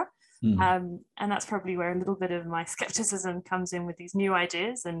Canberra. And that's probably where a little bit of my skepticism comes in with these new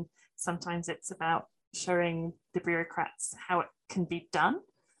ideas. And sometimes it's about showing the bureaucrats how it can be done.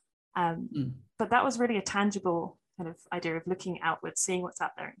 But that was really a tangible kind of idea of looking outwards, seeing what's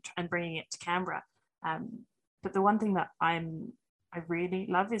out there and bringing it to Canberra. But the one thing that I really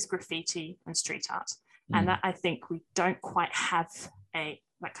love is graffiti and street art. And that, I think we don't quite have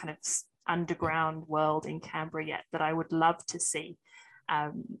that kind of underground world in Canberra yet that I would love to see.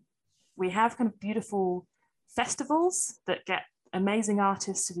 We have kind of beautiful festivals that get amazing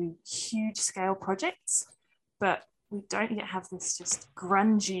artists to do huge scale projects, but we don't yet have this just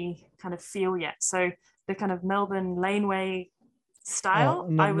grungy kind of feel yet. So the kind of Melbourne laneway style,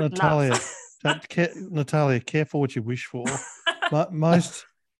 I would love. Natalia, careful what you wish for. But most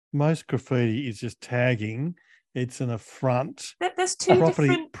graffiti is just tagging. It's an affront. There's two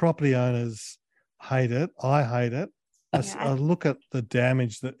property owners hate it. I hate it. I look at the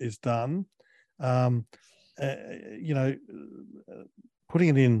damage that is done. Putting it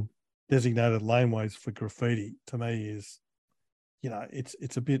in designated laneways for graffiti, to me, is,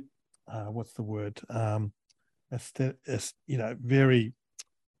 it's a bit, what's the word? very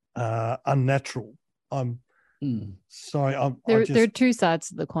unnatural. I'm sorry. There are two sides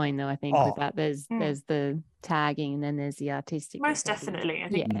to the coin, though. I think with that, there's the tagging, and then there's the artistic. Most definitely, I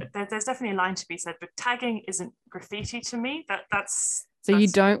think there's definitely a line to be said. But tagging isn't graffiti to me. That's you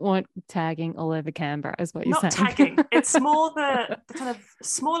don't want tagging all over Canberra, is what you're saying? Not tagging. It's more the kind of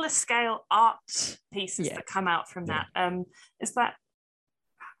smaller scale art pieces that come out from that. Is that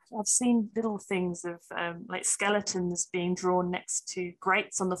I've seen little things of like skeletons being drawn next to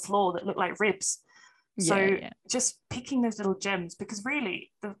grates on the floor that look like ribs. So just picking those little gems, because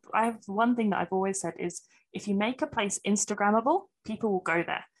really I have one thing that I've always said is, if you make a place Instagrammable, people will go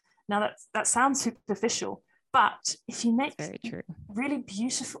there. Now that sounds superficial, but if you make really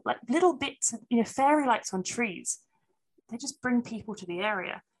beautiful, like little bits of, fairy lights on trees, they just bring people to the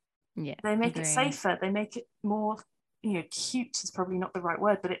area. Yeah, they make it safer. They make it more, cute is probably not the right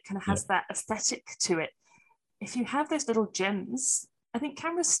word, but it kind of has that aesthetic to it. If you have those little gems, I think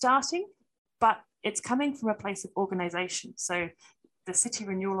Canberra's starting, but it's coming from a place of organisation. So the City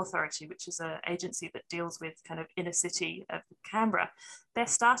Renewal Authority, which is an agency that deals with kind of inner city of Canberra, they're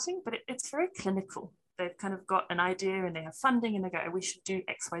starting, but it's very clinical. They've kind of got an idea and they have funding and they go, we should do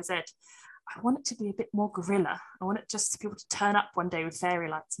X, Y, Z. I want it to be a bit more guerrilla. I want it just people to turn up one day with fairy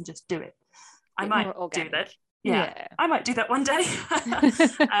lights and just do it. I might do that. Yeah, I might do that one day.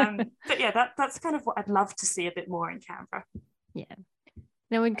 But yeah, that's kind of what I'd love to see a bit more in Canberra. Yeah.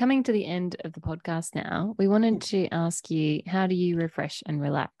 Now, we're coming to the end of the podcast now. We wanted to ask you, how do you refresh and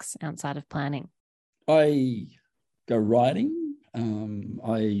relax outside of planning? I go riding.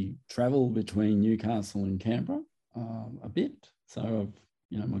 I travel between Newcastle and Canberra a bit. So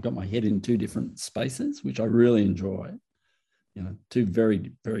I've got my head in two different spaces, which I really enjoy. Two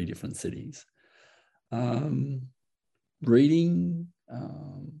very, very different cities. Reading,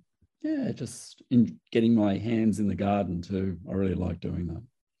 just in getting my hands in the garden too. I really like doing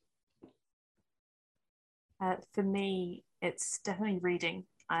that. For me, it's definitely reading.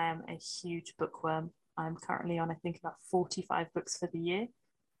 I am a huge bookworm. I'm currently on, I think, about 45 books for the year.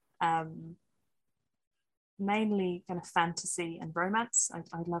 Mainly kind of fantasy and romance. I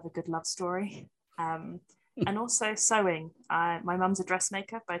love a good love story. And also sewing. My mum's a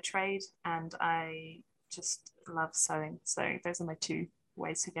dressmaker by trade, and I just love sewing. So those are my two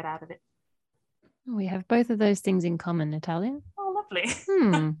ways to get out of it. We have both of those things in common, Natalia. Oh, lovely.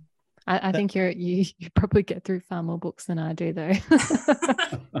 I think you probably get through far more books than I do, though.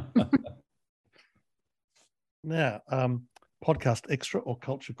 Now, podcast extra or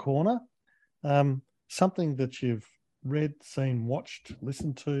culture corner, something that you've read, seen, watched,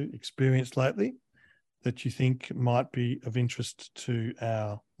 listened to, experienced lately that you think might be of interest to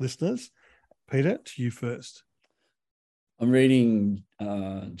our listeners. Peter, to you first. I'm reading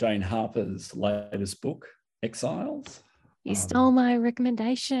Jane Harper's latest book, Exiles. You stole my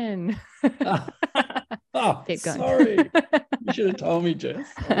recommendation. Keep going. Sorry. You should have told me, Jess.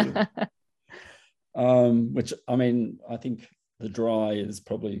 Which, I think The Dry is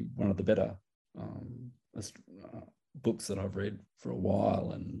probably one of the better books that I've read for a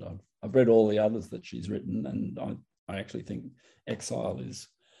while, and I've read all the others that she's written, and I actually think Exiles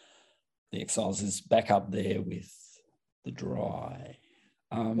is back up there with The Dry.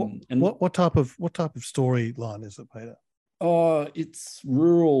 What type of storyline is it, Peter? Oh, it's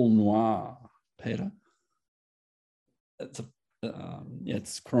rural noir, Peter.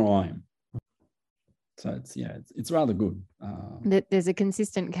 It's crime. So it's rather good. There's a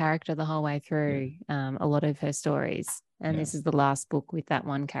consistent character the whole way through a lot of her stories, and this is the last book with that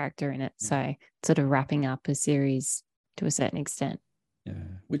one character in it. So sort of wrapping up a series to a certain extent. Yeah,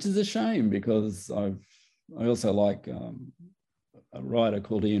 which is a shame, because I also like a writer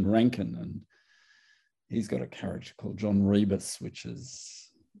called Ian Rankin, and he's got a character called John Rebus, which is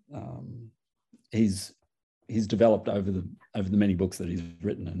he's developed over the many books that he's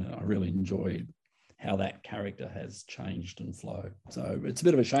written, and I really enjoyed how that character has changed and flowed. So it's a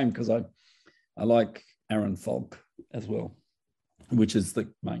bit of a shame, because I like Aaron Falk as well, which is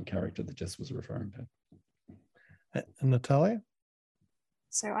the main character that Jess was referring to. And Natalia?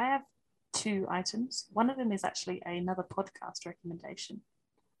 So I have two items. One of them is actually another podcast recommendation.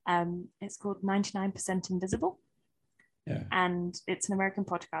 It's called 99% Invisible. Yeah. And it's an American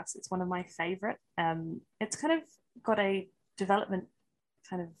podcast. It's one of my favorite. It's kind of got a development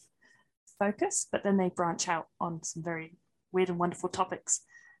kind of focus, but then they branch out on some very weird and wonderful topics.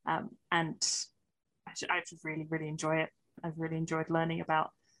 And I just really, really enjoy it. I've really enjoyed learning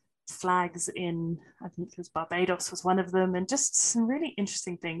about flags in, I think it was Barbados was one of them, and just some really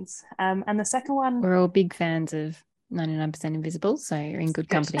interesting things. And the second one, we're all big fans of 99% Invisible, so you're in good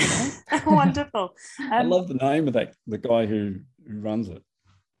company there. Wonderful. I love the name of the guy who runs it.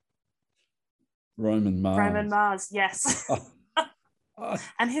 Roman Mars. Roman Mars, yes.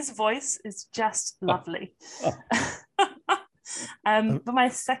 And his voice is just lovely. But my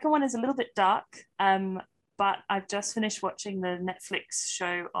second one is a little bit dark, but I've just finished watching the Netflix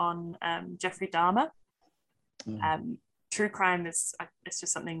show on Jeffrey Dahmer. True crime it's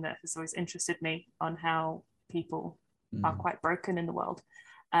just something that has always interested me, on how people are quite broken in the world.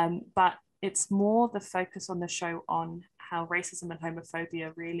 But it's more the focus on the show on how racism and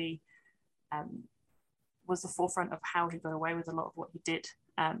homophobia really was the forefront of how he got away with a lot of what he did.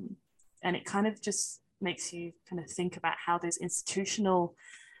 And it kind of just makes you kind of think about how there's institutional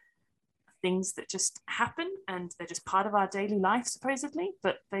things that just happen, and they're just part of our daily life supposedly,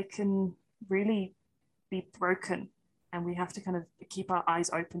 but they can really be broken, and we have to kind of keep our eyes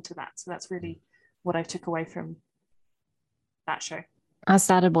open to that. So that's really what I took away from that show. I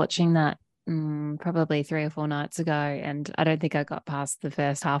started watching that probably 3 or 4 nights ago, and I don't think I got past the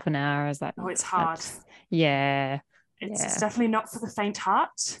first half an hour. Is that? Oh, it's hard. It's definitely not for the faint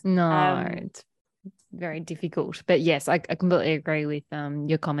heart. No, it's very difficult. But yes, I completely agree with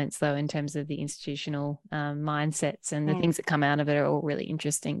your comments, though, in terms of the institutional mindsets, and the things that come out of it are all really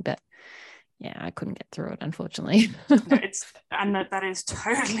interesting. But yeah, I couldn't get through it, unfortunately. That is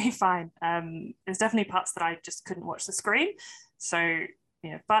totally fine. There's definitely parts that I just couldn't watch the screen. So,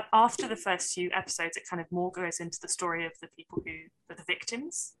 but after the first few episodes, it kind of more goes into the story of the people who were the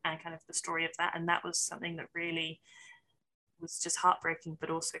victims, and kind of the story of that. And that was something that really was just heartbreaking,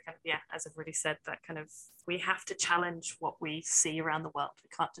 but also kind of, as I've already said, that kind of, we have to challenge what we see around the world. We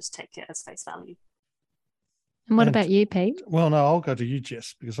can't just take it as face value. And what about you, Pete? Well, no, I'll go to you,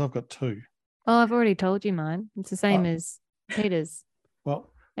 Jess, because I've got 2. Oh, I've already told you mine. It's the same as Peter's.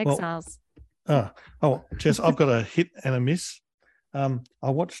 Exiles. Jess, I've got a hit and a miss. I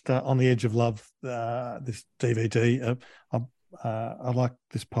watched On the Edge of Love, this DVD. I like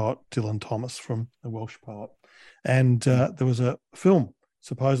this poet, Dylan Thomas, from the Welsh poet. And there was a film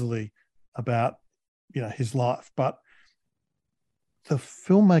supposedly about, his life. But the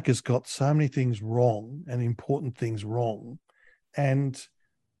filmmakers got so many things wrong, and important things wrong. And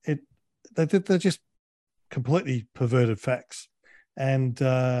they just completely perverted facts, and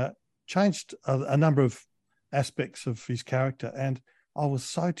changed a number of aspects of his character. And I was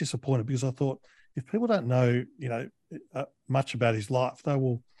so disappointed, because I thought, if people don't know, much about his life, they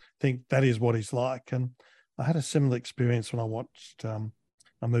will think that is what he's like. And I had a similar experience when I watched a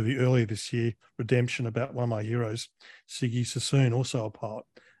movie earlier this year, Redemption, about one of my heroes, Siggy Sassoon, also a poet.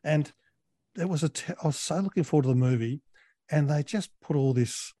 And I was so looking forward to the movie, and they just put all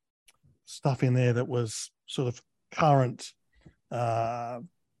this stuff in there that was sort of current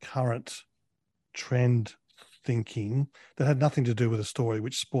trend thinking that had nothing to do with the story,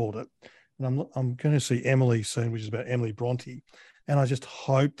 which spoiled it. And I'm going to see Emily soon, which is about Emily Bronte, and I just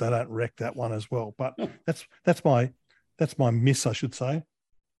hope they don't wreck that one as well. But that's my miss, I should say.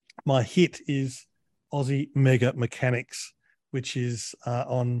 My hit is Aussie Mega Mechanics, which is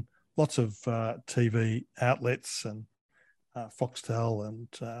on lots of TV outlets and Foxtel and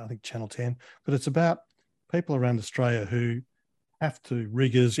I think Channel 10. But it's about people around Australia who have to,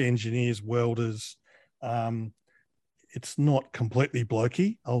 riggers, engineers, welders. It's not completely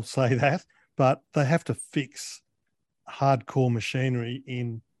blokey, I'll say that, but they have to fix hardcore machinery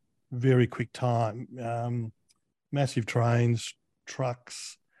in very quick time. Massive trains,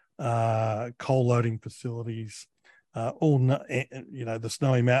 trucks, coal loading facilities, the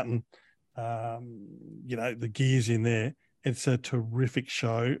Snowy Mountain, the gears in there. It's a terrific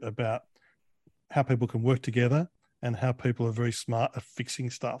show about how people can work together, and how people are very smart at fixing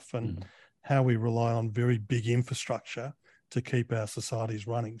stuff, and how we rely on very big infrastructure to keep our societies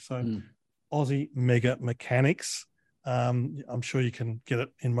running. So Aussie Mega Mechanics, I'm sure you can get it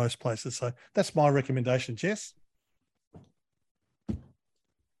in most places. So that's my recommendation, Jess.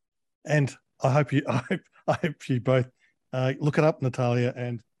 And I hope you both look it up, Natalia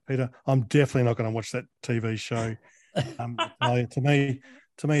and Peter. I'm definitely not going to watch that TV show.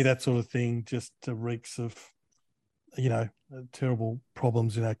 To me, that sort of thing just reeks of, terrible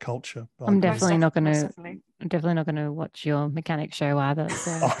problems in our culture. I'm definitely not going to watch your mechanic show either.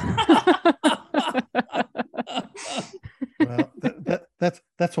 So. Well,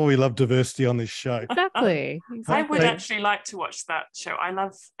 that's why we love diversity on this show. Exactly. I would actually like to watch that show. I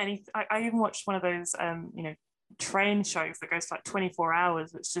love I even watched one of those train shows that goes for like 24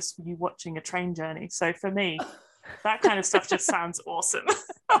 hours. It's just you watching a train journey. So for me, that kind of stuff just sounds awesome.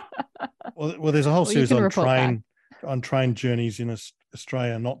 Well, there's a whole series on train journeys in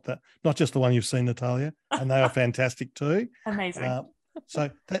Australia, not just the one you've seen, Natalia, and they are fantastic too. Amazing. So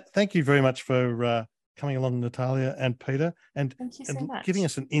thank you very much for coming along, Natalia and Peter, and Thank you so much. giving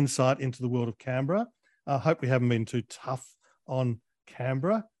us an insight into the world of Canberra. I hope we haven't been too tough on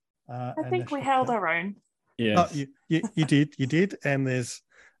Canberra. I think we held our own. Yeah, you did,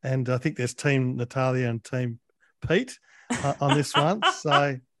 and I think there's Team Natalia and Team Pete on this one.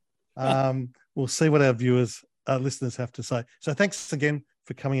 So we'll see what our listeners have to say. So thanks again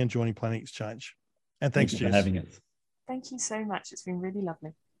for coming and joining Planning Exchange, and thanks for having us. Thank you so much. It's been really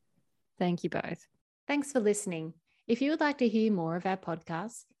lovely. Thank you both. Thanks for listening. If you would like to hear more of our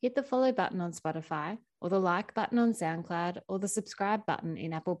podcasts, hit the follow button on Spotify, or the like button on SoundCloud, or the subscribe button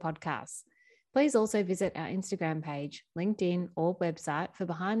in Apple Podcasts. Please also visit our Instagram page, LinkedIn, or website for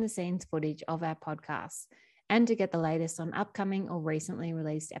behind-the-scenes footage of our podcasts and to get the latest on upcoming or recently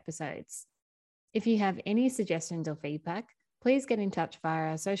released episodes. If you have any suggestions or feedback, please get in touch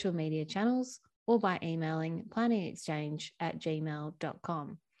via our social media channels or by emailing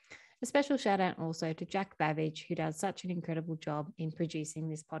planningexchange@gmail.com. A special shout out also to Jack Babbage, who does such an incredible job in producing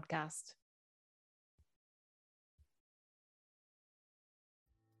this podcast.